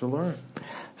astonished to learn?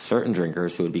 Certain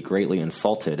drinkers who would be greatly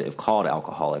insulted if called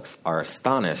alcoholics are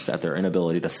astonished at their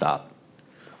inability to stop.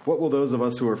 What will those of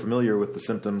us who are familiar with the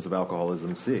symptoms of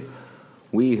alcoholism see?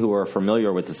 We who are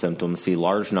familiar with the symptoms see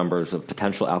large numbers of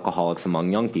potential alcoholics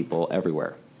among young people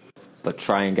everywhere. But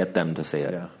try and get them to see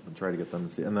it. Yeah, and try to get them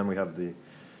to see it. And then we have the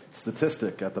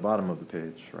statistic at the bottom of the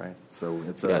page, right? So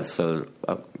it's go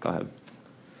ahead.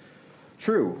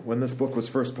 True, when this book was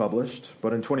first published,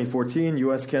 but in 2014,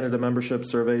 U.S.-Canada membership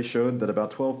survey showed that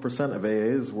about 12% of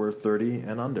AAs were 30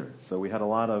 and under. So we had a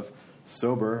lot of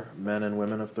sober men and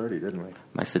women of 30, didn't we?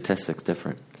 My statistic's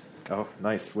different. Oh,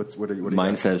 nice. What do you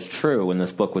Mine got? says true when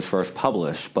this book was first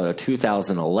published, but a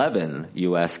 2011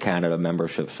 U.S.-Canada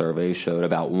membership survey showed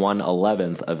about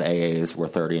 1/11 of AAs were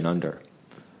 30 and under.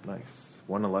 Nice.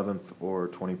 1/11 or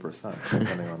 20%,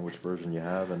 depending on which version you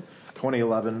have, and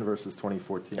 2011 versus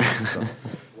 2014. So.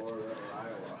 Florida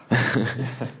or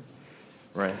Iowa.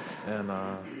 Right. And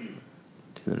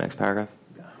to the next paragraph?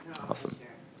 Yeah. Awesome.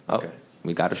 Okay.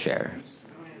 We got to share.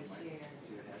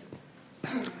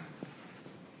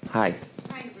 Hi.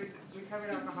 Hi, recovered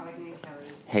alcoholic named Kelly.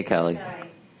 Hey, Kelly.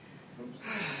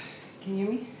 Can you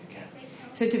hear me? Okay.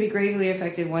 So to be gravely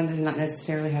affected, one does not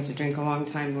necessarily have to drink a long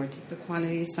time nor take the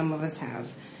quantities some of us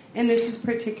have. And this is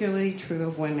particularly true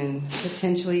of women.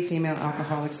 Potentially female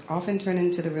alcoholics often turn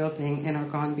into the real thing and are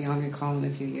gone beyond recall in a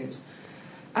few years.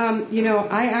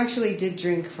 I actually did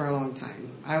drink for a long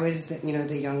time. I was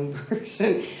the young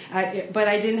person. But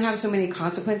I didn't have so many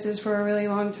consequences for a really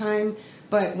long time.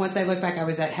 But once I look back, I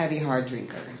was that heavy, hard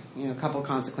drinker. A couple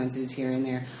consequences here and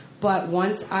there. But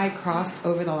once I crossed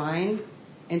over the line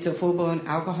into full-blown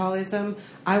alcoholism,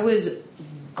 I was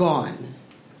gone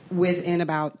within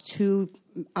about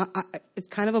it's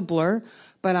kind of a blur,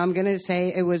 but I'm going to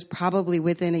say it was probably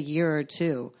within a year or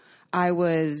two. I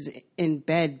was in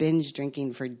bed binge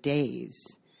drinking for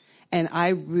days. And I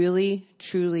really,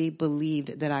 truly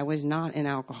believed that I was not an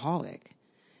alcoholic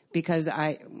because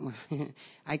I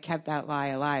kept that lie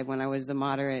alive when I was the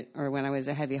moderate or when I was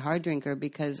a heavy hard drinker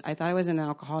because I thought I was an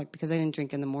alcoholic because I didn't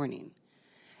drink in the morning.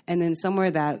 And then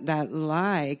somewhere that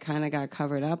lie kind of got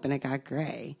covered up and it got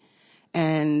gray.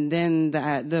 And then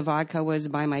the vodka was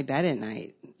by my bed at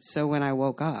night. So when I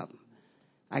woke up,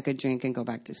 I could drink and go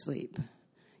back to sleep.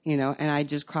 And I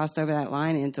just crossed over that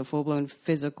line into full-blown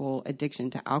physical addiction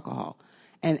to alcohol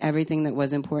and everything that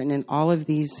was important. And all of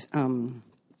these,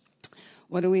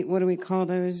 what do we call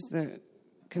those? The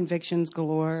convictions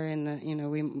galore,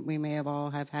 and we may have all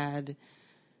have had.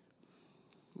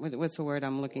 What's the word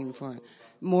I'm looking for?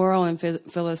 Moral and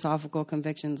philosophical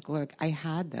convictions galore. I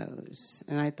had those,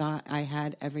 and I thought I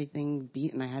had everything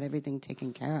beaten. I had everything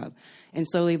taken care of, and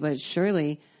slowly but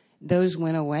surely, those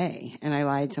went away, and I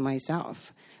lied to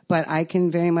myself. But I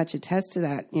can very much attest to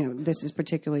that. This is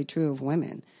particularly true of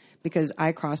women because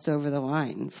I crossed over the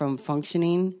line from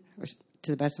functioning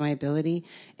to the best of my ability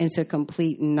into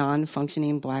complete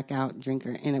non-functioning blackout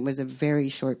drinker. And it was a very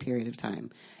short period of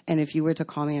time. And if you were to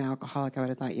call me an alcoholic, I would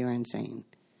have thought you were insane.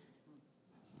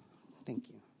 Thank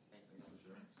you.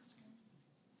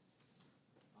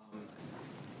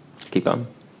 Keep going.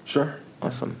 Sure.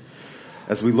 Awesome.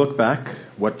 As we look back,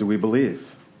 what do we believe?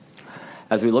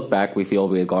 As we look back, we feel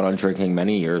we had gone on drinking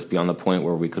many years beyond the point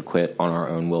where we could quit on our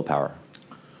own willpower.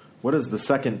 What is the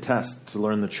second test to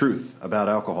learn the truth about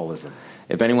alcoholism?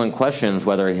 If anyone questions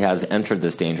whether he has entered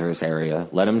this dangerous area,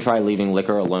 let him try leaving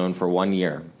liquor alone for 1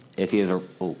 year. If he is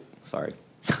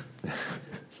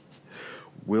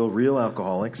Will real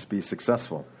alcoholics be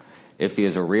successful? If he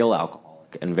is a real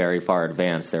alcoholic and very far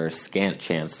advanced, there is scant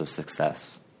chance of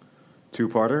success.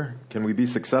 Two-parter, can we be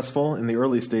successful in the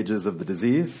early stages of the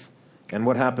disease? And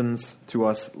what happens to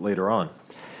us later on?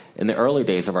 In the early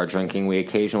days of our drinking, we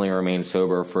occasionally remain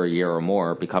sober for a year or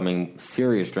more, becoming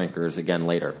serious drinkers again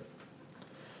later.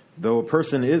 Though a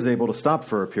person is able to stop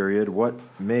for a period, what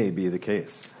may be the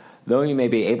case? Though you may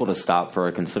be able to stop for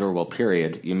a considerable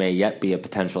period, you may yet be a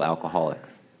potential alcoholic.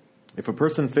 If a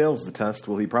person fails the test,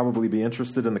 will he probably be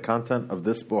interested in the content of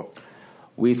this book?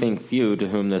 We think few to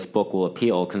whom this book will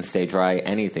appeal can stay dry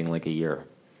anything like a year.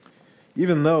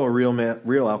 Even though a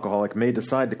real alcoholic may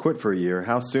decide to quit for a year,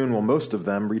 how soon will most of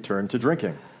them return to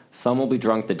drinking? Some will be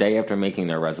drunk the day after making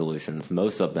their resolutions,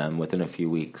 most of them within a few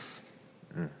weeks.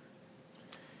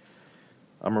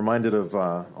 I'm reminded of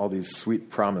all these sweet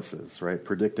promises, right?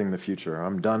 Predicting the future.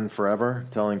 I'm done forever,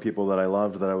 telling people that I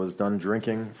loved that I was done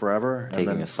drinking forever.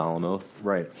 Taking a solemn oath.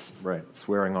 Right.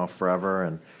 Swearing off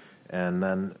forever and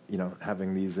then,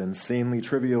 having these insanely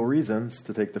trivial reasons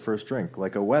to take the first drink,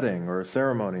 like a wedding or a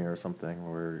ceremony or something,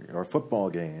 or a football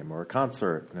game or a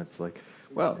concert. And it's like,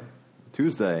 well,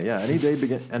 Tuesday, any day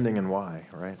ending in Y,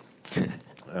 right?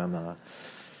 And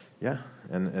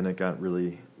it got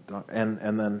really,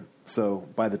 and then, so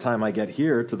by the time I get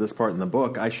here to this part in the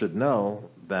book, I should know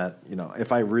that,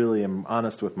 if I really am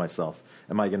honest with myself,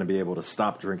 am I going to be able to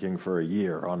stop drinking for a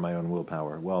year on my own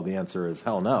willpower? Well, the answer is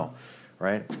hell no.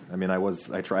 Right? I mean,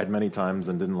 I tried many times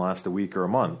and didn't last a week or a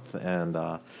month. And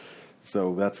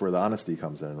so that's where the honesty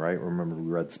comes in, right? Remember,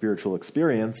 we read spiritual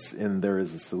experience, and there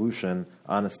is a solution.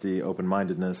 Honesty,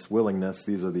 open-mindedness, willingness,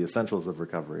 these are the essentials of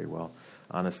recovery. Well,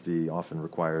 honesty often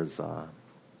requires a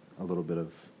little bit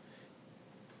of,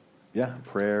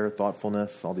 prayer,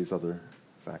 thoughtfulness, all these other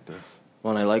factors.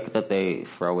 Well, and I like that they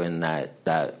throw in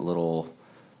that little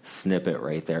snippet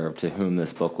right there of to whom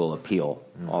this book will appeal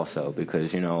also,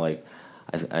 because,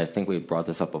 I think we brought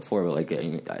this up before,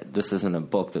 but this isn't a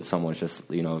book that someone's just,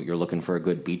 you're looking for a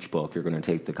good beach book. You're going to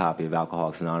take the copy of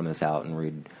Alcoholics Anonymous out and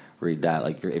read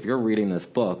that. If you're reading this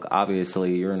book,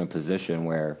 obviously you're in a position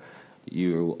where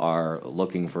you are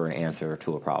looking for an answer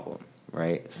to a problem,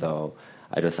 right? So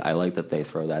I like that they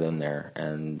throw that in there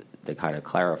and they kind of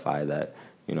clarify that,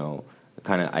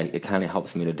 it kind of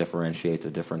helps me to differentiate the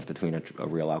difference between a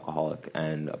real alcoholic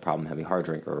and a problem-heavy hard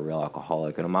drinker, or a real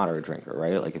alcoholic and a moderate drinker,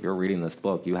 right? Like, if you're reading this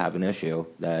book, you have an issue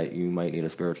that you might need a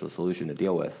spiritual solution to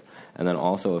deal with. And then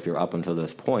also, if you're up until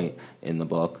this point in the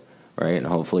book, right, and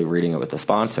hopefully reading it with the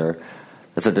sponsor,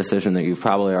 it's a decision that you've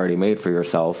probably already made for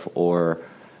yourself, or,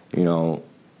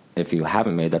 if you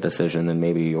haven't made that decision, then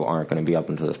maybe you aren't going to be up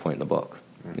until this point in the book,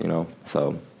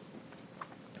 So...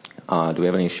 do we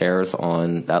have any shares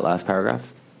on that last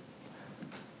paragraph?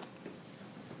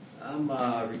 I'm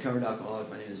a recovered alcoholic.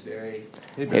 My name is Barry.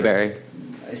 Hey, Barry.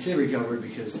 I say recovered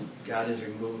because God has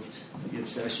removed the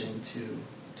obsession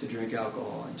to drink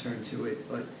alcohol and turn to it.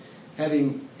 But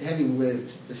having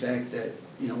lived the fact that,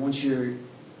 once you're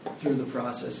through the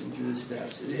process and through the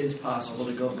steps, it is possible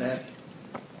to go back.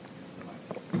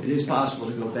 It is possible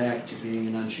to go back to being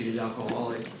an untreated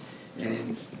alcoholic,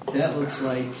 and that looks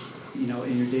like, in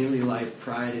your daily life,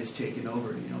 pride has taken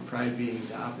over. Pride being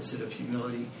the opposite of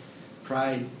humility.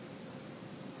 Pride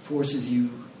forces you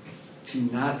to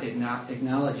not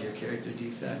acknowledge your character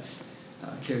defects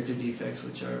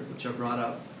which are brought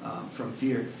up from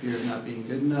fear of not being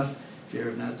good enough, fear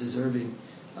of not deserving.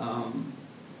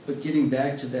 But getting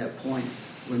back to that point,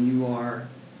 when you are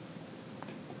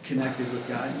connected with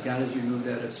God has removed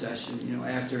that obsession.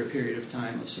 After a period of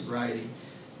time of sobriety,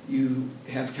 you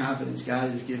have confidence. God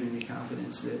has given me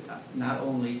confidence that not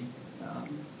only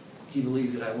He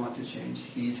believes that I want to change,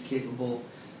 He is capable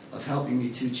of helping me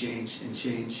to change and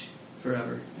change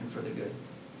forever and for the good.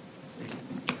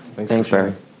 Thanks,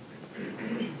 Barry.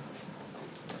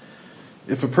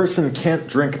 If a person can't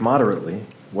drink moderately,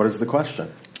 what is the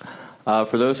question?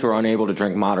 For those who are unable to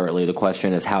drink moderately, the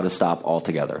question is how to stop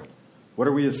altogether. What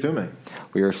are we assuming?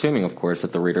 We are assuming, of course,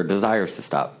 that the reader desires to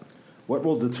stop. What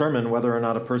will determine whether or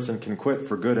not a person can quit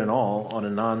for good and all on a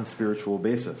non-spiritual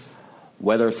basis?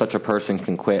 Whether such a person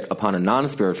can quit upon a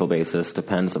non-spiritual basis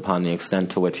depends upon the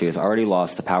extent to which he has already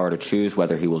lost the power to choose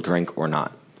whether he will drink or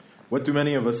not. What do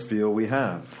many of us feel we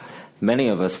have? Many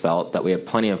of us felt that we had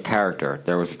plenty of character.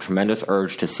 There was a tremendous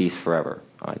urge to cease forever.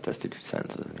 I just did 2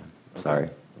 sentences again. Sorry.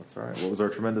 That's all right. What was our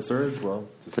tremendous urge? Well,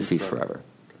 to cease forever.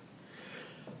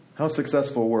 How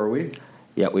successful were we?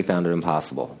 Yet we found it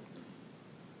impossible.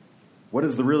 What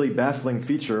is the really baffling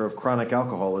feature of chronic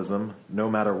alcoholism,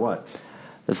 no matter what?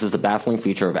 This is the baffling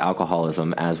feature of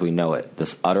alcoholism as we know it,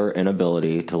 this utter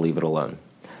inability to leave it alone,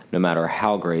 no matter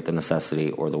how great the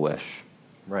necessity or the wish.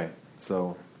 Right.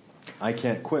 So I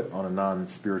can't quit on a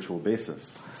non-spiritual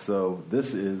basis. So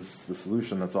this is the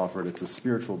solution that's offered. It's a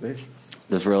spiritual basis.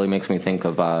 This really makes me think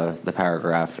of the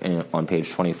paragraph on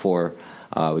page 24.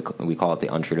 We call it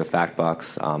the untreated fact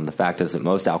box. The fact is that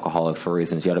most alcoholics, for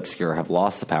reasons yet obscure, have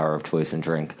lost the power of choice in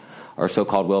drink. Our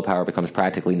so-called willpower becomes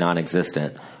practically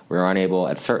non-existent. We are unable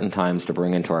at certain times to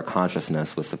bring into our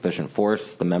consciousness with sufficient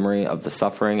force the memory of the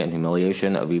suffering and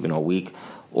humiliation of even a week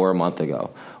or a month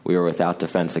ago. We are without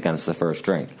defense against the first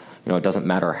drink. It doesn't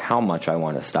matter how much I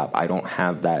want to stop. I don't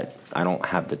have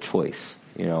the choice.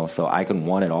 So I can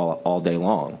want it all day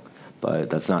long, but it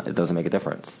doesn't make a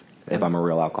difference if I'm a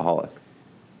real alcoholic.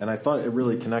 And I thought it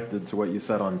really connected to what you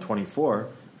said on 24,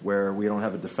 where we don't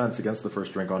have a defense against the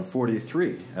first drink. On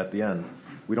 43 at the end,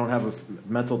 we don't have a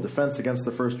mental defense against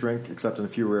the first drink, except in a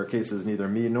few rare cases. Neither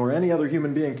me nor any other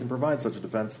human being can provide such a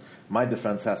defense. My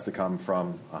defense has to come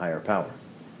from a higher power,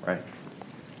 right?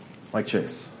 Mike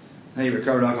Chase. Hey,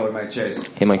 recovered alcoholic Mike Chase.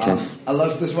 Hey, Mike Chase. I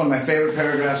love this is one of my favorite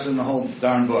paragraphs in the whole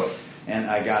darn book, and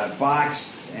I got it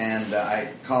boxed, and I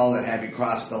called it "Have You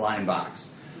Crossed the Line" box.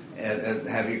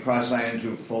 Have you crossed the line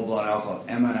into full-blown alcohol?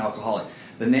 Am I an alcoholic?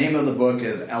 The name of the book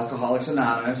is Alcoholics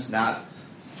Anonymous, not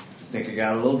think I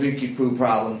got a little drinky poo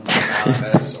problem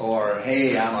Anonymous, or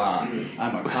hey,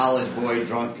 I'm a college boy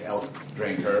drunk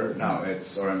drinker. No,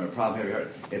 I'm a problem heavy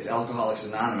heart. It's Alcoholics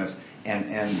Anonymous,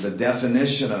 and the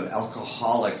definition of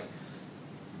alcoholic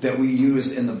that we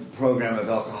use in the program of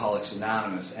Alcoholics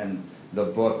Anonymous and the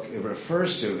book it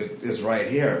refers to is right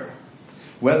here.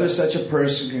 Whether such a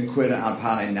person can quit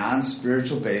upon a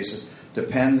non-spiritual basis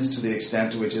depends to the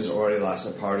extent to which he has already lost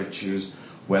the power to choose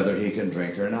whether he can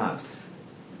drink or not.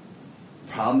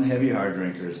 Problem heavy hard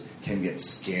drinkers can get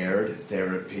scared,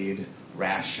 therapied,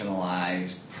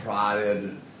 rationalized,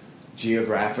 prodded,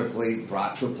 geographically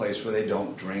brought to a place where they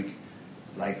don't drink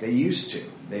like they used to.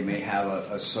 They may have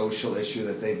a social issue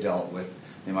that they've dealt with.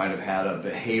 They might have had a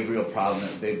behavioral problem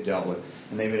that they've dealt with,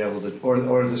 and they've been able to,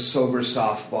 or the sober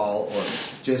softball, or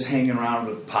just hanging around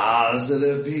with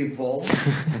positive people,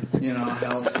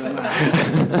 helps them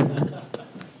out.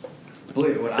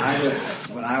 Believe it, when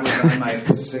I was on my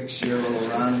 6-year little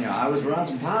run, I was around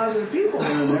some positive people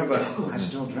here and there, but I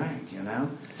still drank, and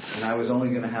I was only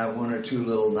going to have 1 or 2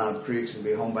 little Knob Creeks and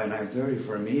be home by 9:30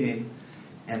 for a meeting,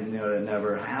 and that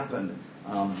never happened.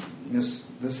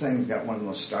 This thing's got one of the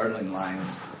most startling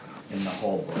lines in the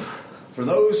whole book. For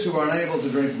those who are unable to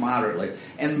drink moderately,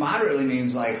 and moderately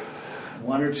means like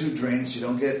 1 or 2 drinks, you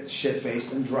don't get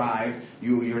shit-faced and drive.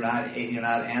 You're not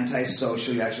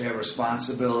antisocial. You actually have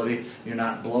responsibility. You're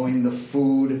not blowing the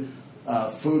food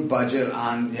budget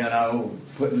on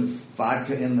putting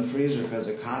vodka in the freezer because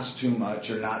it costs too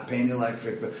much, or not paying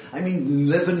electric. But I mean,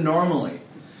 living normally.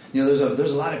 There's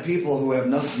a lot of people who have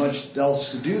not much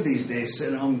else to do these days,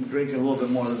 sitting home drinking a little bit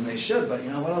more than they should. But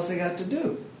what else they got to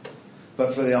do?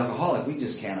 But for the alcoholic, we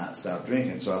just cannot stop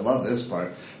drinking. So I love this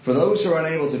part. For those who are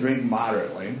unable to drink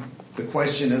moderately, the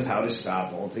question is how to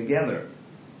stop altogether.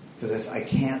 Because if I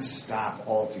can't stop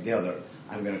altogether,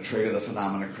 I'm going to trigger the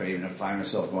phenomenon of craving and find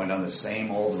myself going down the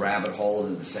same old rabbit hole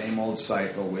and the same old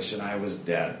cycle, wishing I was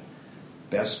dead.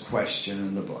 Best question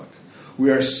in the book.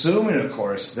 We are assuming, of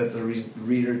course, that the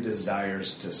reader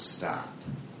desires to stop.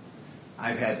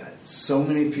 I've had so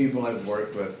many people I've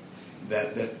worked with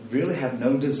that really have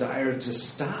no desire to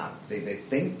stop. They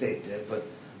think they did, but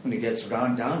when it gets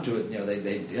down to it,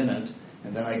 they didn't.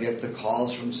 And then I get the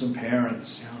calls from some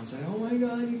parents, it's like, oh my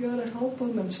God, you got to help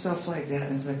them and stuff like that.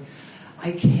 And it's like,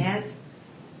 I can't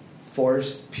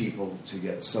force people to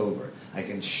get sober. I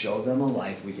can show them a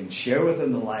life. We can share with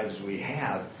them the lives we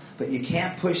have, but you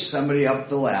can't push somebody up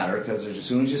the ladder because as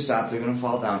soon as you stop, they're going to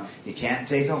fall down. You can't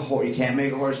make a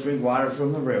horse drink water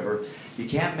from the river. You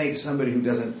can't make somebody who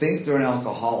doesn't think they're an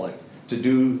alcoholic to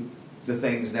do the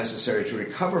things necessary to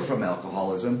recover from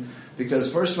alcoholism,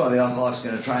 because first of all, the alcoholic's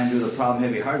going to try and do the problem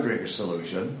heavy hard drinker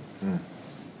solution.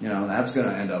 That's going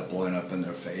to end up blowing up in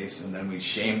their face, and then we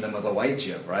shame them with a white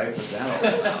chip, right? What's that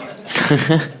all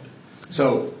about?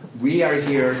 So we are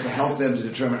here to help them to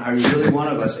determine, are you really one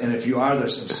of us? And if you are,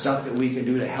 there's some stuff that we can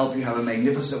do to help you have a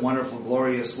magnificent, wonderful,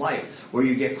 glorious life, where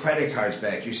you get credit cards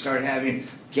back, you start having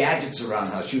gadgets around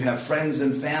the house, you have friends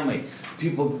and family.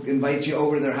 People invite you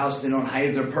over to their house, they don't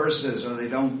hide their purses, or they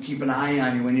don't keep an eye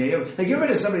on you when you're you ever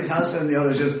to somebody's house and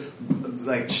there's just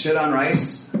like shit on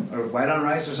rice or white on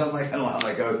rice or something like that. I don't know how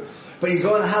that goes. But you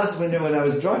go in the house when I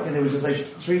was drunk and they were just like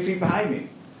 3 feet behind me.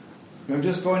 I'm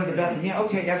just going to the bathroom. Yeah,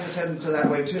 okay, I'm just heading to that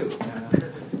way too.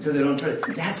 Because they don't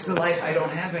trust. That's the life I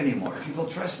don't have anymore. People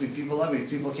trust me. People love me.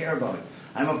 People care about me.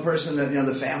 I'm a person that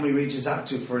the family reaches out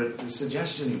to for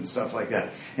suggestions and stuff like that.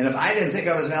 And if I didn't think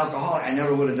I was an alcoholic, I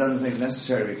never would have done the things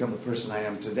necessary to become the person I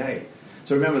am today.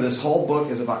 So remember, this whole book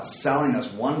is about selling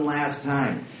us one last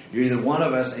time. You're either one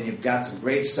of us and you've got some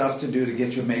great stuff to do to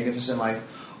get you a magnificent life,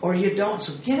 or you don't.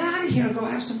 So get out of here and go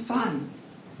have some fun.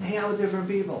 Hang out with different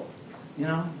people.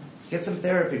 Get some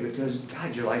therapy because,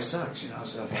 God, your life sucks,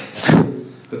 stuff like that.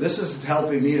 But this is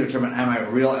helping me determine, am I a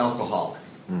real alcoholic?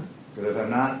 Because if I'm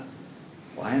not,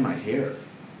 why am I here?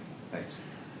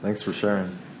 Thanks for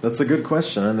sharing. That's a good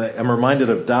question. And I'm reminded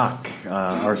of Doc,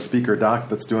 our speaker, Doc,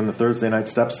 that's doing the Thursday Night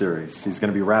Step series. He's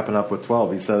going to be wrapping up with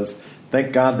 12. He says,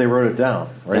 thank God they wrote it down,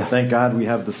 right? Yeah. Thank God we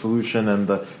have the solution and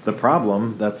the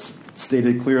problem that's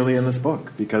stated clearly in this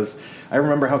book, because I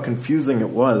remember how confusing it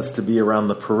was to be around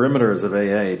the perimeters of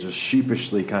AA, just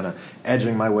sheepishly kind of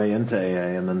edging my way into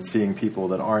AA, and then seeing people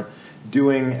that aren't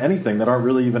doing anything, that aren't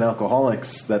really even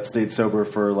alcoholics, that stayed sober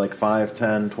for like 5,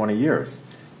 10, 20 years.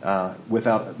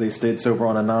 They stayed sober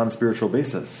on a non-spiritual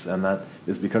basis, and that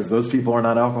is because those people are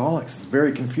not alcoholics. It's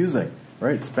very confusing,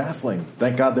 right? It's baffling.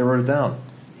 Thank God they wrote it down.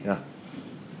 Yeah.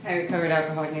 Hi, recovered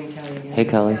alcoholic named Kelly again. Hey,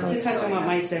 Kelly. To touch on what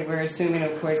Mike said, we're assuming,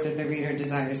 of course, that the reader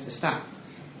desires to stop.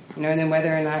 And then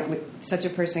whether or not such a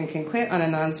person can quit on a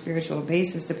non-spiritual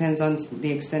basis depends on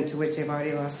the extent to which they've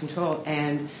already lost control.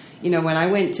 And, when I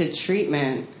went to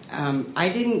treatment, I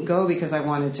didn't go because I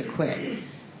wanted to quit.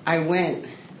 I went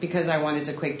because I wanted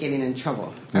to quit getting in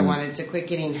trouble. I wanted to quit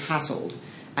getting hassled.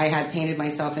 I had painted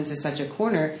myself into such a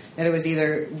corner that it was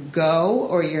either go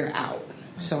or you're out.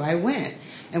 So I went.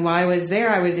 And while I was there,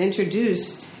 I was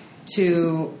introduced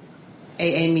to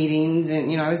AA meetings,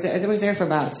 and I was there for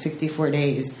about 64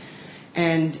 days.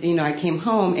 And I came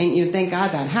home, and thank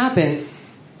God that happened,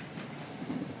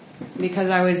 because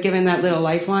I was given that little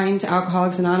lifeline to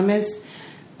Alcoholics Anonymous.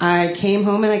 I came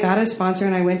home and I got a sponsor,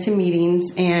 and I went to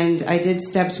meetings, and I did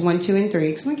steps 1, 2, and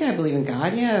 3 because I believe in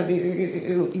God. Yeah,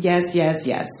 yes, yes,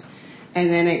 yes. And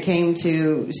then it came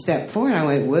to step 4, and I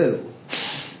went, whoa,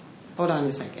 hold on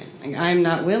a second. I'm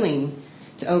not willing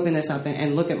to open this up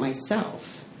and look at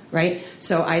myself, right?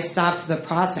 So I stopped the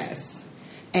process,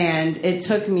 and it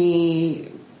took me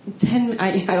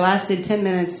I lasted 10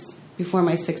 minutes before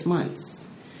my 6 months.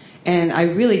 And I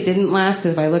really didn't last,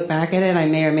 because if I look back at it, I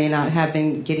may or may not have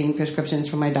been getting prescriptions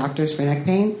from my doctors for neck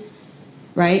pain,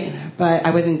 right? But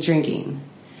I wasn't drinking.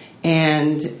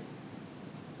 And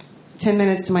 10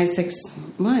 minutes to my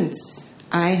 6 months,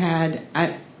 I had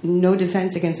no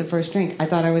defense against the first drink. I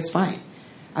thought I was fine.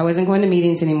 I wasn't going to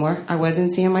meetings anymore. I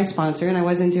wasn't seeing my sponsor, and I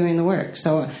wasn't doing the work.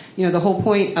 So, the whole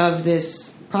point of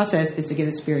this process is to get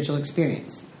a spiritual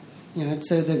experience,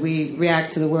 so that we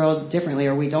react to the world differently,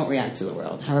 or we don't react to the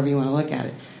world, however you want to look at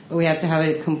it. But we have to have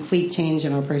a complete change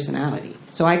in our personality.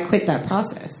 So I quit that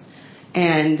process.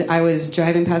 And I was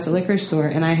driving past a liquor store,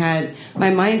 and my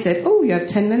mind said, oh, you have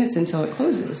 10 minutes until it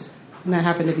closes. And that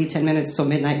happened to be 10 minutes till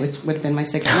midnight, which would have been my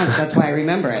 6 months. That's why I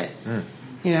remember it.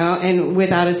 And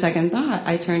without a second thought,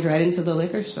 I turned right into the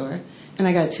liquor store, and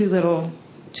I got two little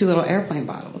airplane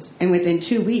bottles. And within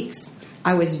 2 weeks,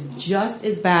 I was just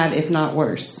as bad, if not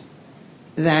worse,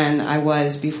 than I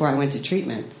was before I went to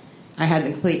treatment. I had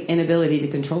the complete inability to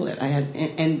control it.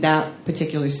 And that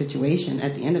particular situation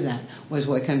at the end of that was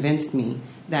what convinced me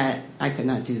that I could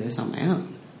not do this on my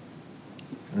own.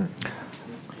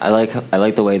 I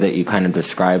like the way that you kind of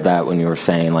described that when you were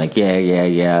saying like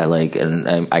like,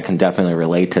 and I can definitely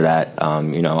relate to that.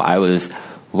 I was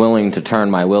willing to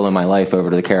turn my will and my life over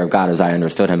to the care of God as I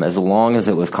understood Him, as long as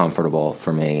it was comfortable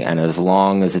for me, and as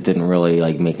long as it didn't really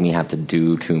like make me have to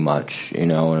do too much,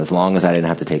 and as long as I didn't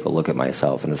have to take a look at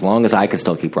myself, and as long as I could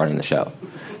still keep running the show.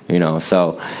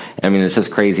 So, I mean, it's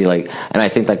just crazy, like, and I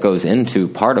think that goes into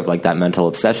part of, like, that mental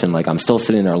obsession. Like, I'm still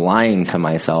sitting there lying to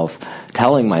myself,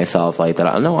 telling myself, like,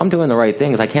 that, no, I'm doing the right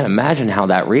things. I can't imagine how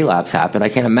that relapse happened. I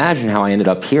can't imagine how I ended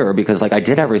up here because, like, I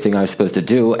did everything I was supposed to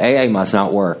do. AA must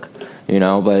not work,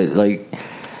 but, like,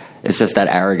 it's just that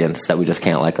arrogance that we just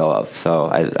can't let go of. So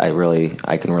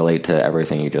I can relate to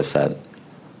everything you just said.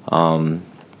 Do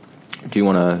you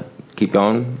want to keep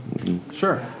going?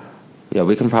 Sure. Yeah,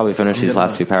 we can probably finish these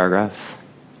last two paragraphs.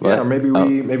 What? Yeah, or maybe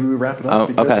we wrap it up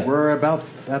because okay. We're about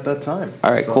at that time.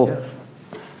 All right, cool. Yeah.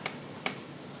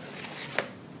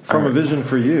 From A Vision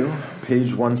for You, page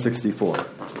 164.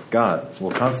 God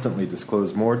will constantly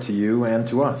disclose more to you and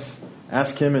to us.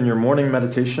 Ask Him in your morning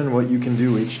meditation what you can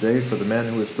do each day for the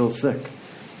man who is still sick.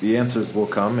 The answers will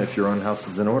come if your own house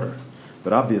is in order.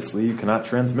 But obviously, you cannot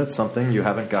transmit something you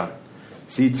haven't got.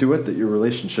 See to it that your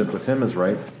relationship with Him is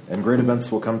right, and great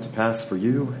events will come to pass for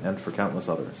you and for countless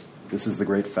others. This is the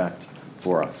great fact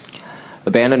for us.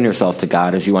 Abandon yourself to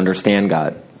God as you understand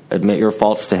God. Admit your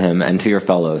faults to Him and to your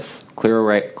fellows.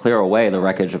 Clear away the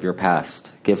wreckage of your past.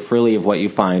 Give freely of what you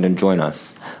find and join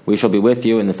us. We shall be with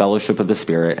you in the fellowship of the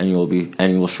Spirit, and you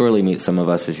will surely meet some of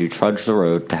us as you trudge the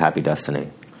road to happy destiny.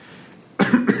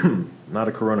 Not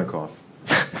a corona cough.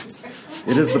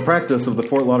 It is the practice of the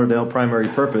Fort Lauderdale Primary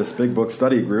Purpose Big Book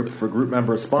Study Group for group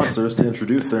member sponsors to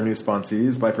introduce their new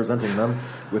sponsees by presenting them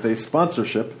with a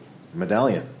sponsorship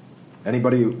medallion.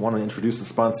 Anybody want to introduce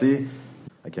a sponsee?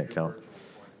 I can't count.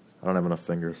 I don't have enough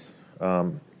fingers.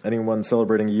 Anyone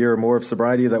celebrating a year or more of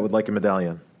sobriety that would like a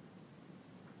medallion?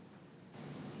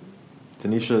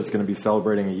 Tanisha is going to be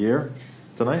celebrating a year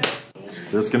tonight.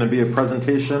 There's going to be a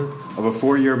presentation of a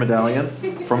 4-year medallion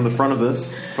from the front of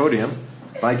this podium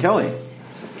by Kelly.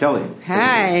 Kelly.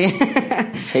 Hi.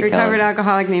 Hey, Recovered Kelly.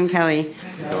 alcoholic named Kelly.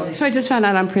 So I just found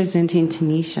out I'm presenting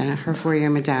Tanisha her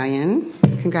 4-year medallion.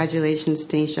 Congratulations,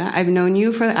 Tanisha. I've known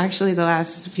you for actually the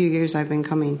last few years I've been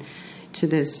coming to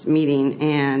this meeting,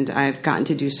 and I've gotten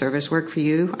to do service work for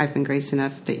you. I've been gracious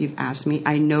enough that you've asked me.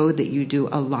 I know that you do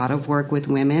a lot of work with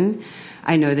women.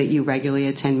 I know that you regularly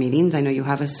attend meetings. I know you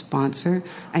have a sponsor.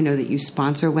 I know that you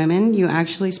sponsor women. You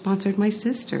actually sponsored my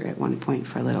sister at one point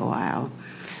for a little while.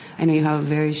 I know you have a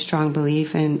very strong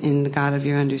belief in the God of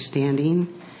your understanding.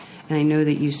 And I know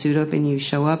that you suit up and you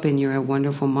show up and you're a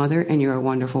wonderful mother and you're a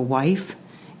wonderful wife.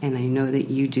 And I know that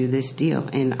you do this deal.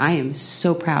 And I am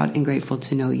so proud and grateful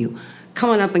to know you.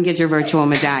 Come on up and get your virtual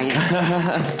medallion.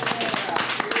 I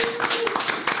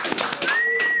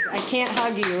can't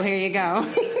hug you. Here you go.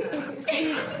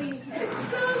 It's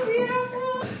so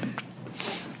beautiful.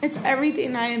 It's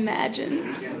everything I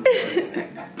imagined.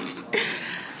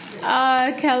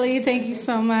 Kelly, thank you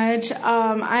so much.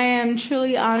 I am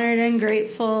truly honored and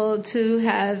grateful to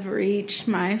have reached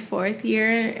my 4th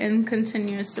year in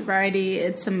continuous sobriety.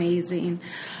 It's amazing.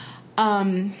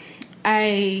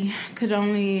 I could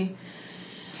only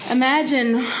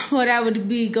imagine what I would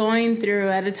be going through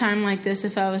at a time like this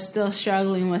if I was still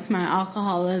struggling with my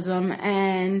alcoholism.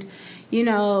 And,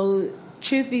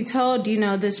 truth be told,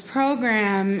 this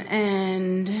program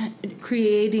and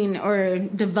creating or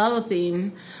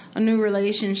developing a new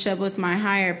relationship with my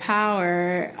higher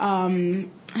power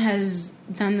has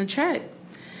done the trick.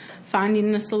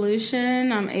 Finding the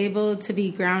solution, I'm able to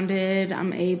be grounded.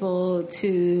 I'm able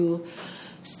to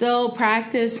still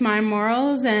practice my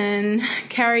morals and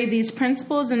carry these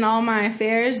principles in all my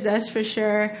affairs, that's for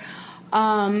sure.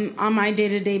 On my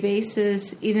day-to-day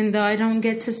basis, even though I don't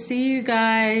get to see you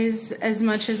guys as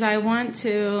much as I want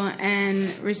to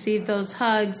and receive those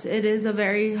hugs, it is a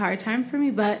very hard time for me,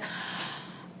 but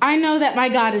I know that my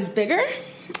God is bigger,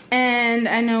 and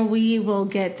I know we will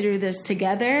get through this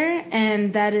together,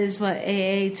 and that is what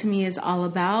AA to me is all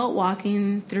about,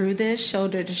 walking through this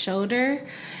shoulder to shoulder,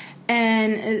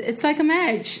 and it's like a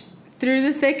marriage,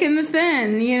 through the thick and the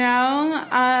thin,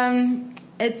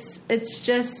 It's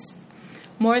just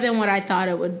more than what I thought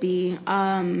it would be.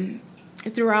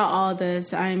 Throughout all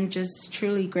this, I'm just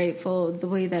truly grateful the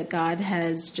way that God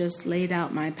has just laid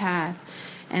out my path,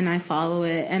 and I follow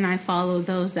it, and I follow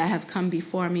those that have come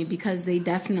before me because they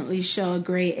definitely show a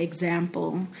great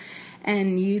example.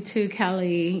 And you too,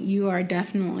 Kelly. You are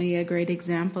definitely a great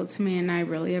example to me, and I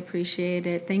really appreciate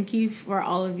it. Thank you for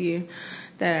all of you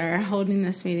that are holding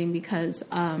this meeting, because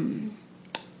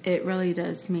it really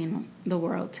does mean the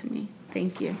world to me.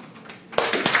 Thank you.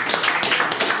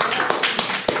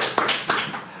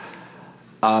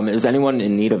 Is anyone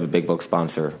in need of a big book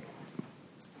sponsor?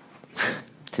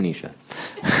 Tanisha.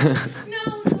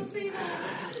 No, don't say that.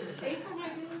 April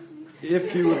might be listening.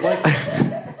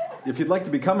 If you'd like to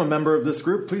become a member of this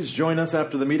group, please join us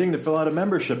after the meeting to fill out a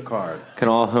membership card. Can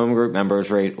all home group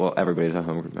members rate? Well, everybody's a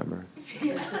home group member.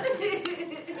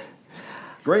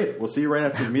 Great. We'll see you right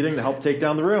after the meeting to help take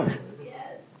down the room.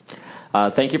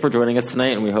 Thank you for joining us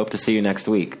tonight, and we hope to see you next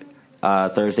week.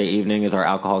 Thursday evening is our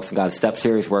Alcoholics and God Step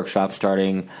Series workshop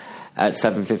starting at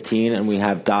 7:15, and we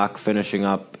have Doc finishing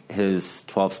up his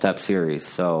 12-step series.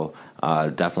 So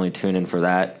definitely tune in for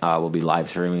that. We'll be live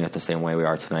streaming it the same way we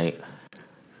are tonight.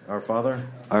 Our Father.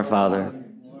 Our Father.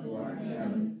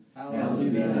 Hallowed be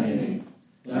thy name.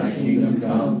 Thy kingdom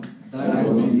come, thy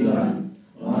will be done,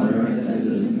 on earth as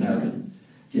it is in heaven.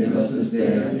 Give us this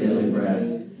day our daily bread,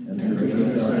 and forgive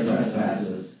us our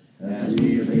trespasses, as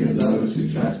we forgive those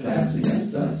who trespass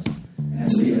against us. And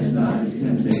lead us not into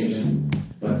temptation,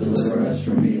 but deliver us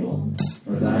from evil.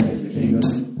 For thine is the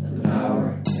kingdom, the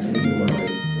power, and the glory,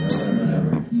 forever and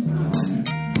ever.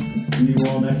 Amen. See you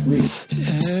all next week.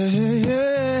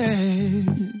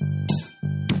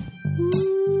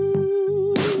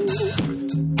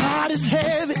 Heart is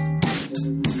heavy,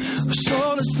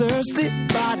 soul is thirsty,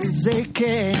 body's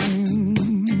aching.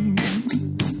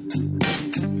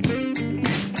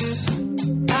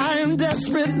 I am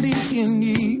desperately in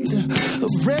need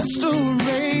of restoration.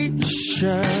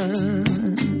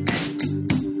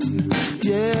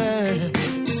 Yeah,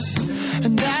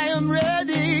 and I am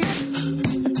ready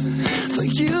for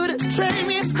you to take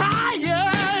me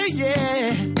higher.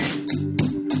 Yeah,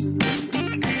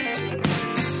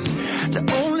 the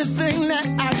only thing that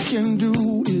I can do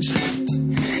is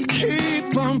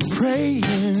keep on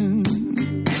praying.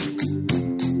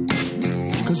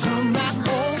 'Cause on my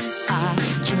own, I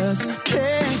just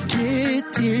can't get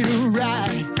it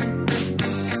right.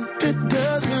 It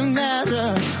doesn't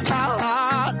matter how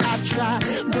hard I try,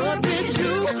 but with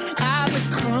you, I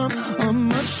become a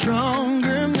much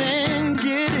stronger man.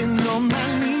 Getting on my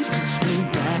knees puts me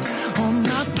back on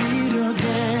my feet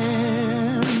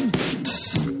again.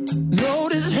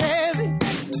 Load is heavy,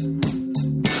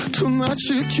 too much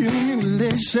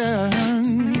accumulation.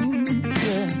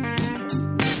 Yeah.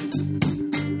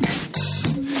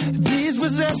 These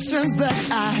possessions that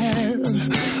I have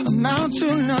amount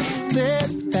to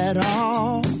nothing at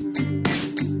all.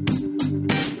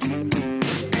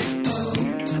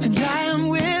 And I am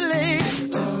willing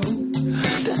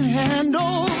to hand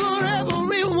over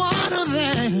every one of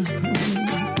them,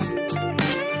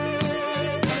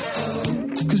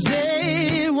 'cause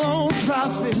they won't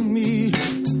profit me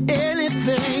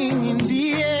anything in the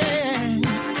end.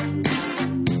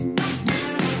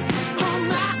 On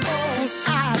my own,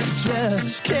 I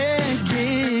just can't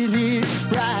get it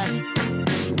right.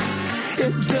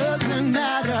 It doesn't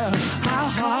matter how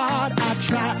hard I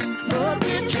try, but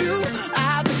with you,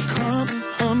 I become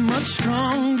a much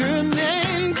stronger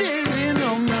man. Getting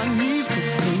on my knees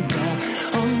puts me back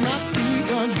on my feet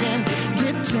again.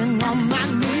 Getting on my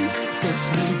knees puts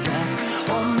me back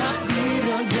on my feet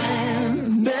again.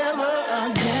 Never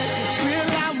again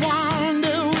will I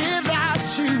wander without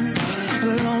you,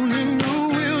 alone in the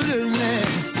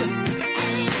wilderness.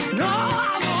 No,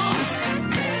 I won't.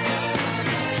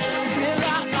 Will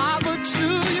I offer to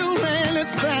you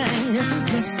anything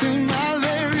less than my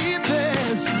very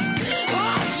best?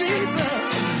 Oh, Jesus,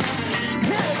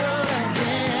 never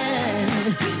again,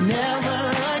 never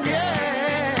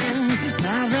again.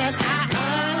 Now that I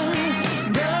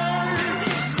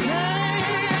understand.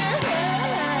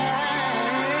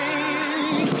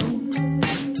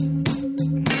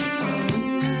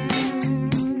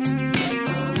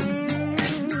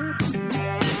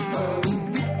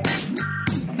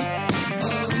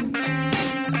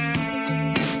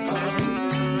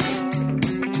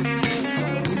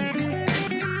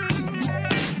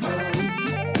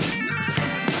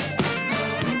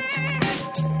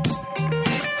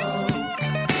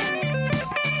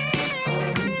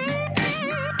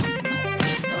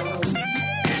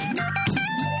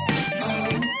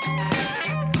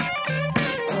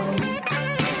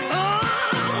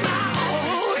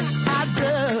 I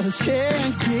just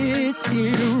can't get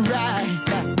it right.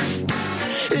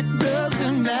 It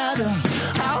doesn't matter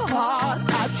how hard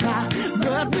I try,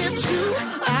 but with you,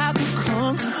 I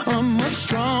become a much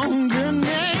stronger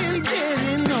man.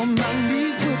 Getting on my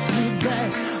knees puts me back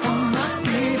on my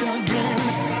feet again.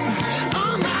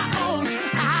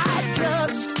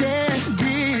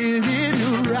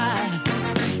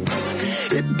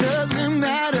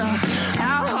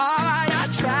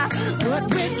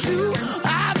 without you,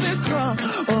 I become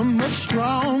a much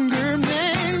stronger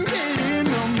man.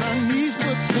 Getting on my knees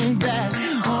puts me back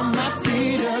on my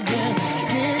feet again.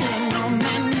 Getting on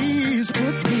my knees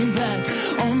puts me back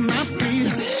on my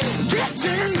feet.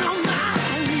 Getting on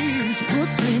my knees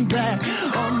puts me back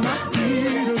on my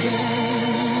feet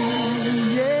again.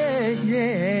 Yeah,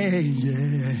 yeah, yeah.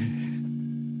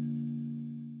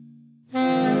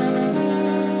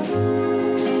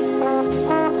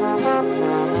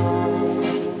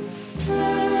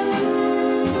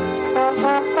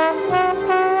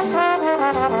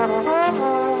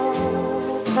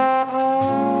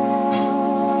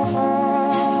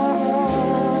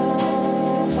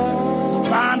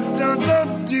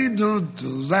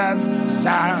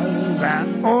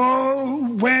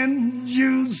 Oh, when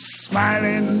you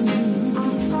smiling,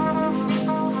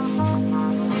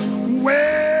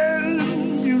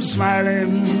 when you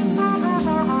smiling,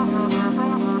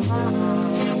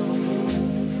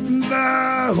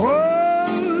 the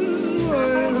whole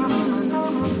world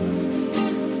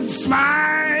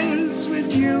smiles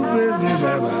with you, baby.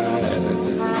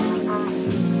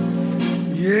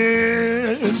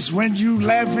 Yes, when you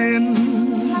laughing.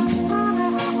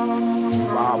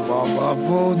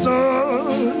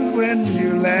 When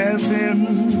you're laughing,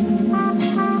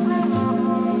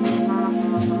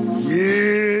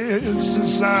 yes, the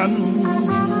sun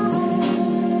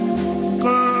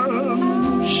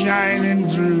comes shining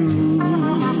through.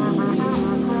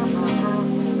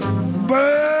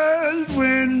 But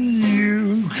when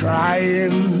you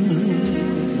crying,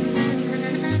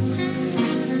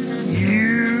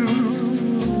 you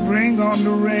bring on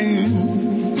the rain.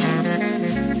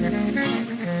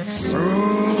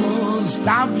 So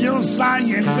stop your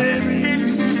sighing, baby,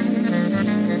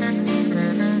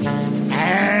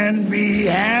 and be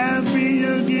happy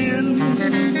again.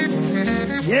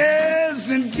 Yes,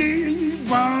 and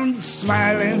keep on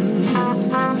smiling.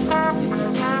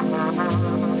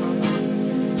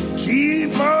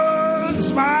 Keep on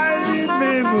smiling,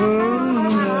 baby,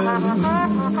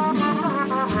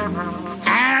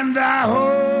 and I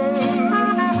hope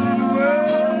the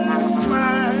world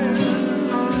smiles.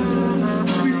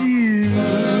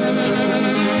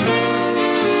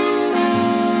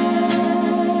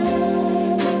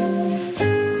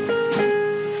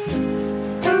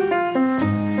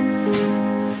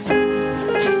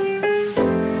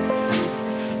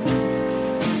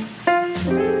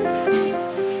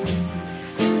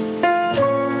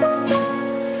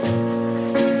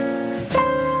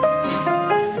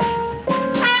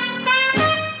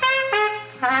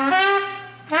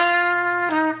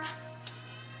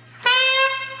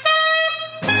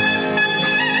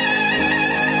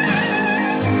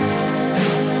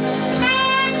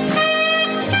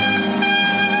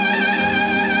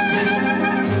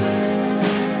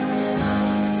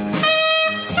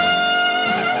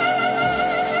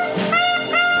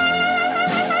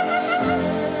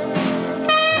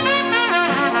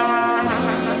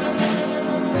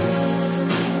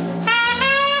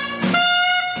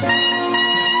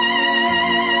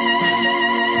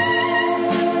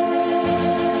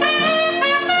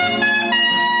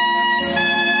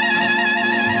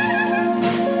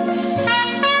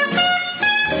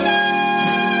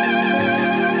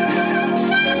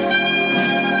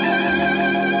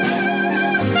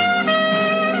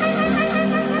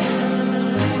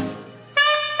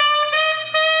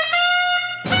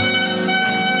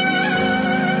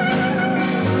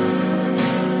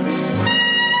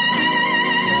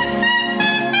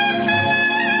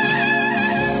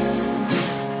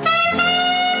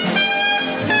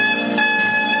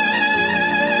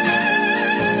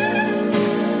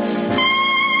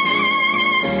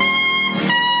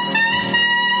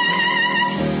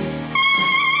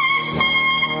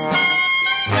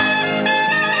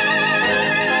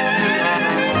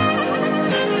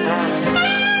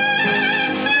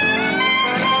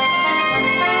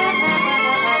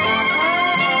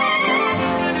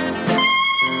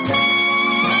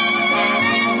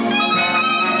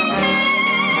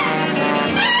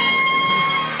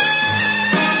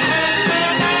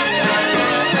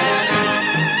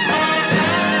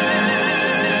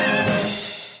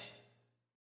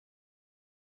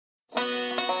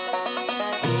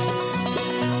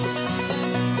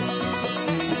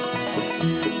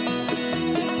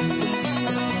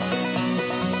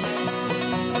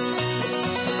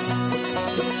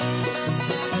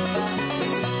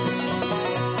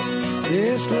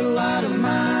 This little light of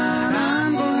mine,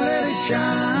 I'm gonna let it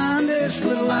shine. This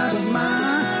little light of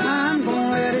mine, I'm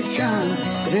gonna let it shine.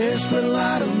 This little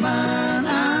light of mine,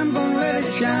 I'm gonna let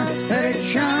it shine. Let it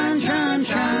shine, shine,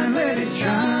 shine, let it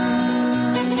shine.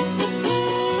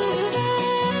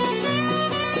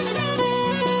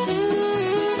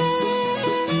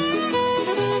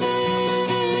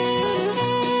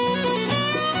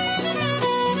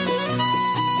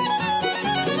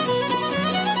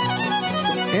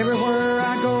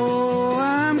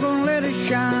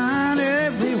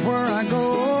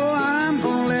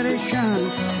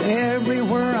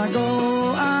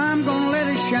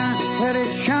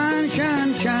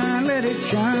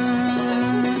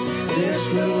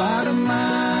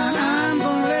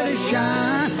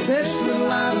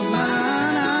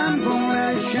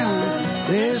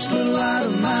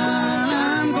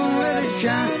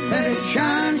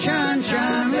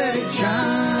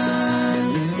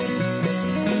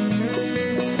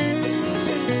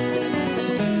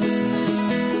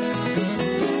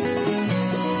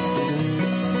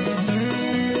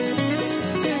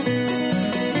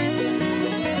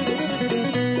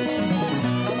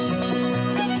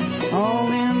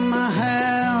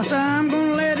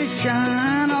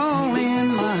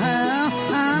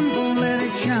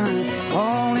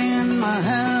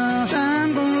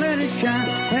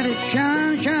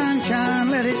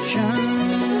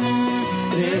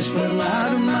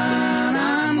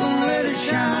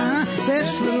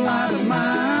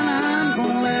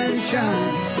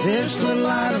 This little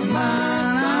light of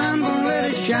mine, I'm gonna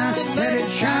let it shine,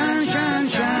 shine,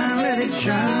 shine, let it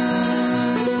shine.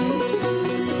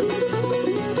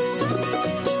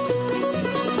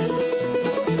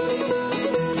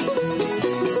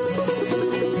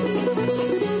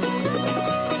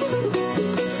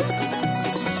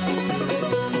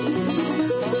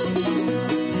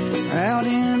 Out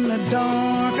in the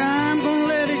dark, I'm gonna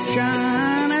let it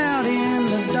shine. Out in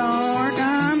the dark,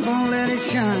 I'm gonna let it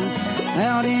shine.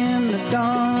 Out in the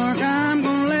dark, I'm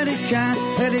gonna let it shine,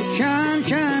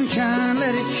 shine, shine,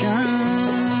 let it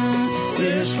shine.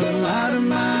 This little light of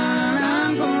mine,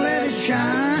 I'm gonna let it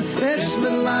shine. This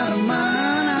little light of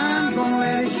mine, I'm gonna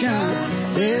let it shine.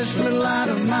 This little light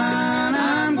of mine,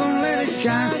 I'm gonna let it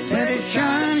shine,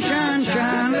 shine,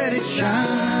 shine, let it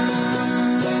shine.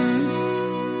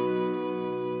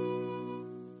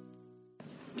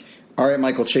 All right,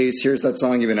 Michael Chase, here's that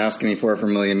song you've been asking me for a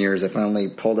million years. I finally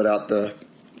pulled it out the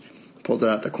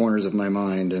corners of my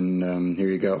mind, and here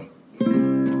you go.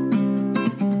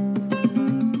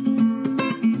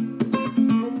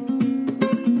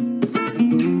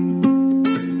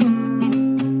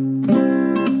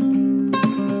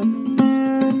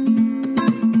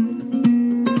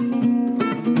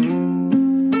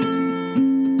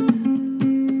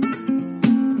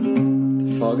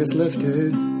 The fog is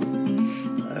lifted.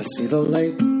 I see the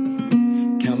light,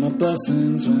 count my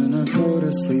blessings when I go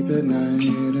to sleep at night,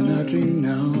 and I dream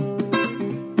now.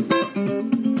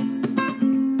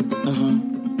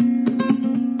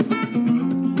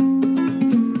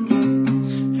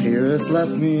 Fear has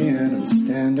left me and I'm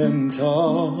standing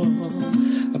tall.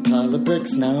 A pile of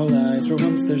bricks now lies where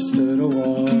once there stood a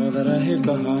wall that I hid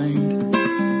behind.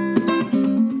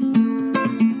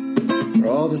 For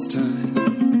all this time,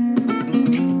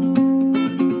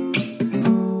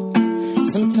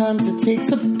 sometimes it takes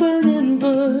a burning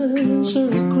bush or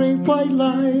a great white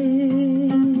light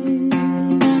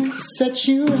to set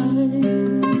you right.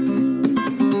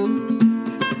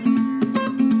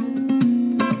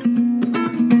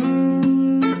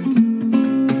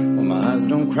 Well, my eyes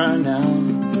don't cry now,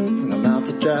 and my mouth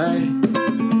is dry.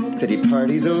 Pity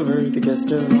party's over, the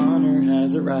guest of honor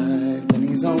has arrived, and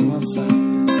he's on my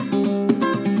side.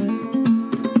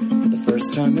 For the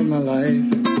first time in my life,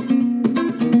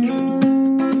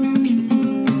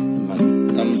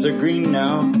 are green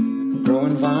now,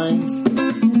 growing vines.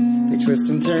 They twist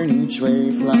and turn each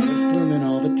way, flowers blooming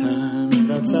all the time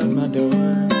right outside my door,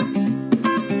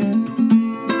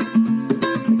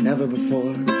 like never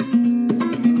before.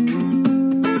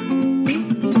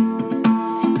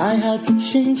 I had to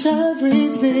change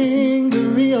everything to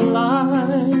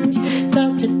realize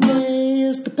that today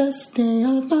is the best day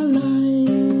of my life.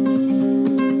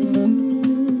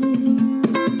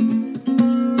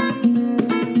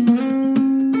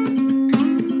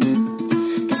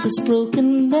 This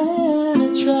broken man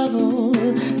had traveled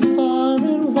far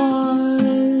and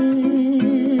wide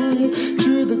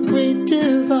through the great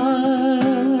divide,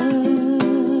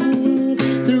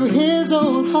 through his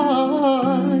own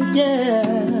heart, yeah.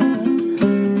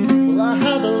 Well, I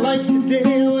have a life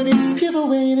today I want to give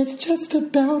away, and it's just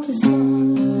about to start.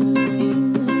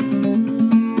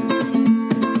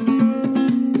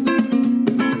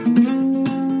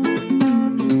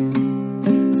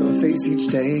 So I face each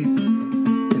day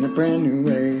in a brand new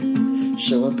way,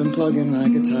 show up and plug in my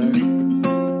guitar,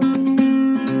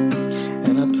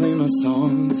 and I play my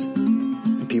songs,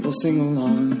 and people sing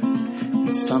along,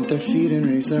 and stomp their feet and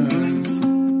raise their arms.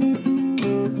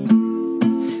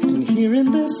 And here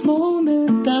in this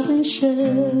moment that we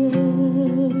share,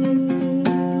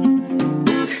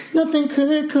 nothing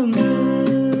could compare.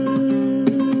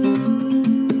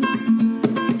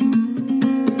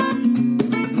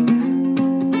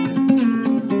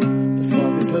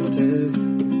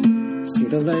 See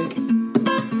the light,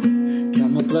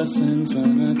 count my blessings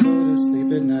when I go to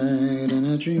sleep at night, and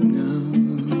I dream now.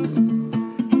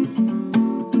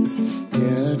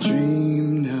 Yeah, I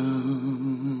dream now,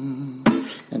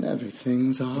 and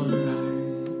everything's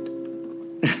alright.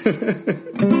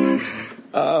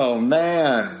 Oh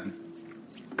man,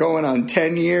 going on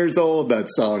 10 years old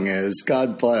that song is.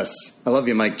 God bless. I love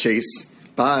you, Mike Chase.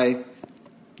 Bye.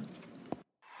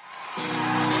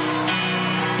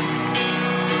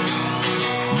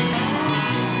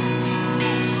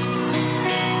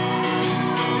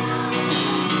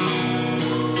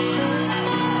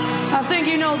 I think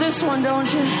you know this one,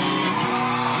 don't you?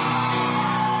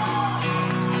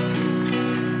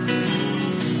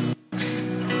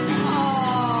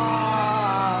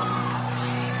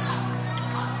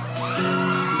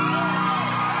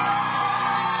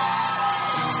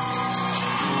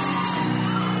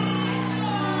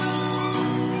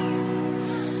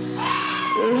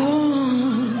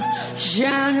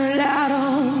 shine a light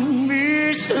on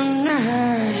me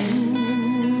tonight.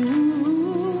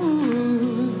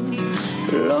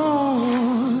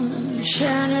 Lord,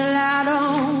 shine a light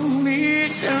on me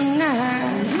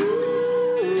tonight.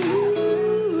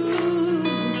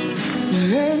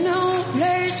 There ain't no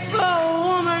place for a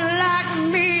woman like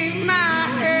me. My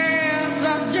hands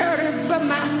are dirty, but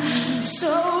my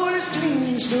soul is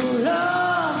clean. So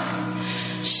Lord,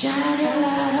 shine a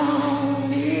light on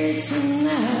me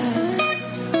tonight.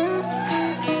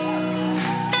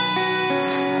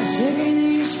 I'm taking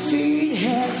these feet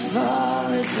as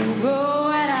far as the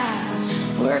road, and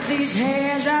I work these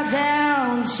hands right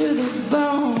down to the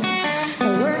bone. I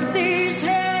work these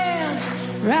hands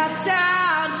right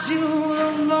down to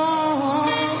the bone.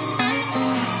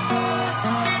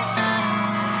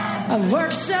 I've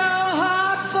worked so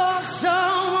hard for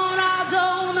someone I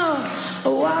don't know.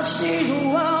 Watch these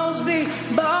walls be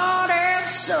bought and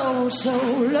sold. So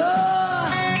Lord,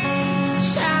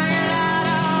 shine a light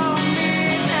on me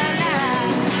tonight.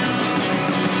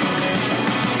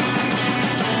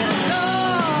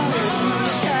 Lord,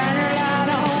 shine a light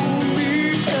on me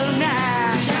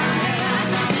tonight.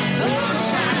 Oh,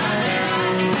 shine a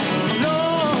light.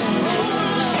 Lord,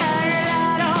 shine a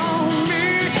light on me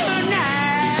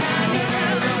tonight.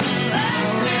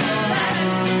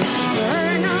 There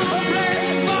ain't no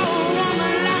place for a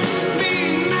woman like me.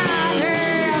 My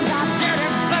hands are dirty,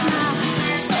 but my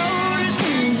soul is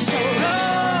clean. So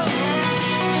Lord,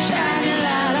 shine a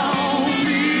light on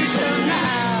me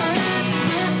tonight.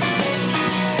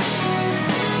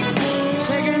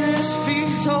 Taking this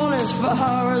feet all as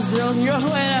far as on your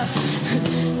way.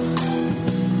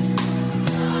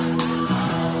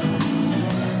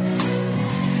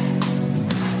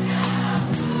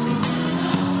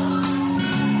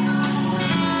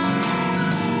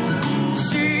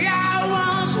 See, I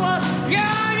once was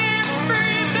young and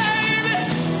free, baby.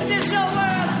 This old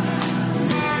world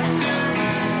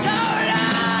so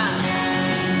long.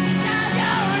 Shine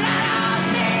your light on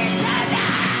me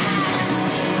tonight.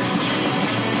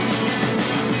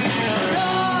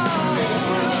 Lord,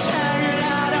 shine your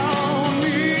light on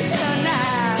me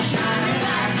tonight. Shine your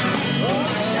light, oh,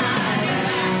 shine your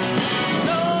light.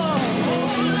 Lord,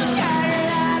 shine your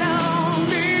light on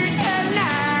me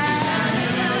tonight. Shine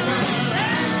your light on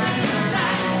me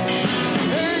tonight.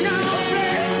 There's no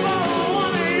place for a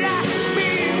woman like me.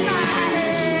 My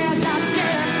hands are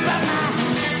dirty, but my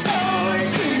soul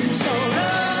is clean. So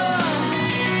Lord,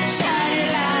 shine your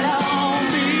light on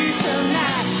me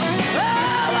tonight.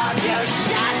 Oh, won't you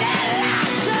shine that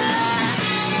light, son?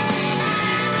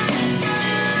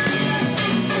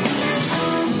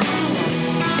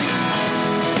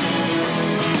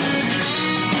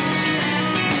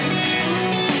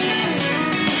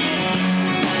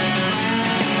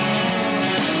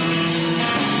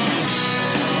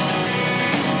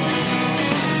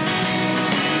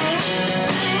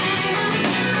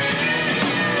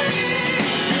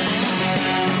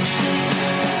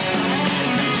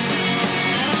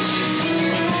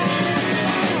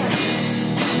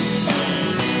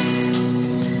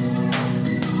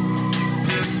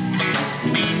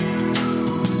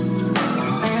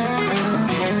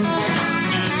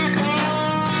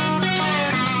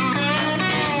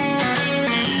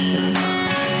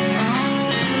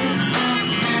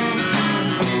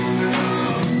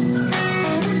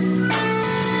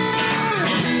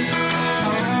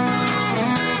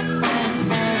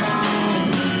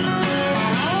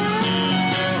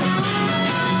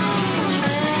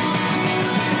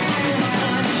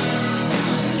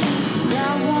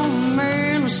 Got one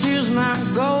man who steals my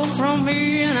gold from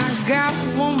me, and I got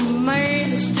one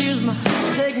man who steals my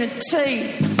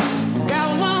dignity.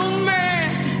 Got one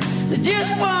man that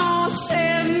just won't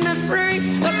set me free.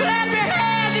 Well, clap your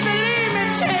hands if you believe me,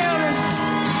 children.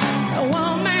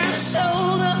 One man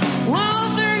sold the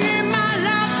one thing in my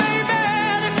life, baby,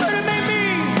 that could have made me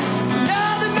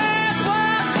another man's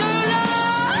wife. So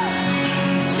Lord,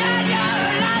 shine your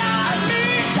light on me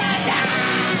tonight.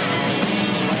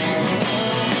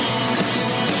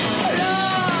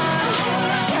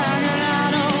 Lord, shine your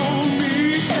light on me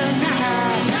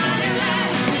tonight. Shine your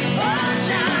light, oh,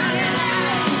 shine your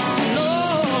light.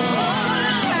 Lord,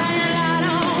 shine your light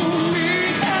on me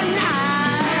tonight.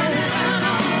 Shine your light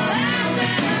on me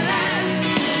tonight.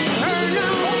 There's no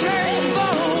place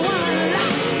for a woman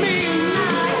like me.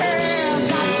 My hands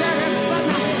are dirty, but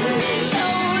my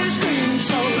soul is clean.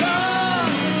 So Lord,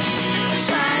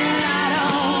 shine your light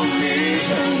on me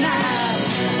tonight.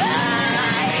 Lord,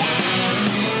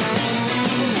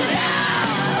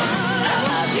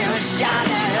 won't you shine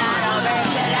your light on me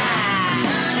tonight?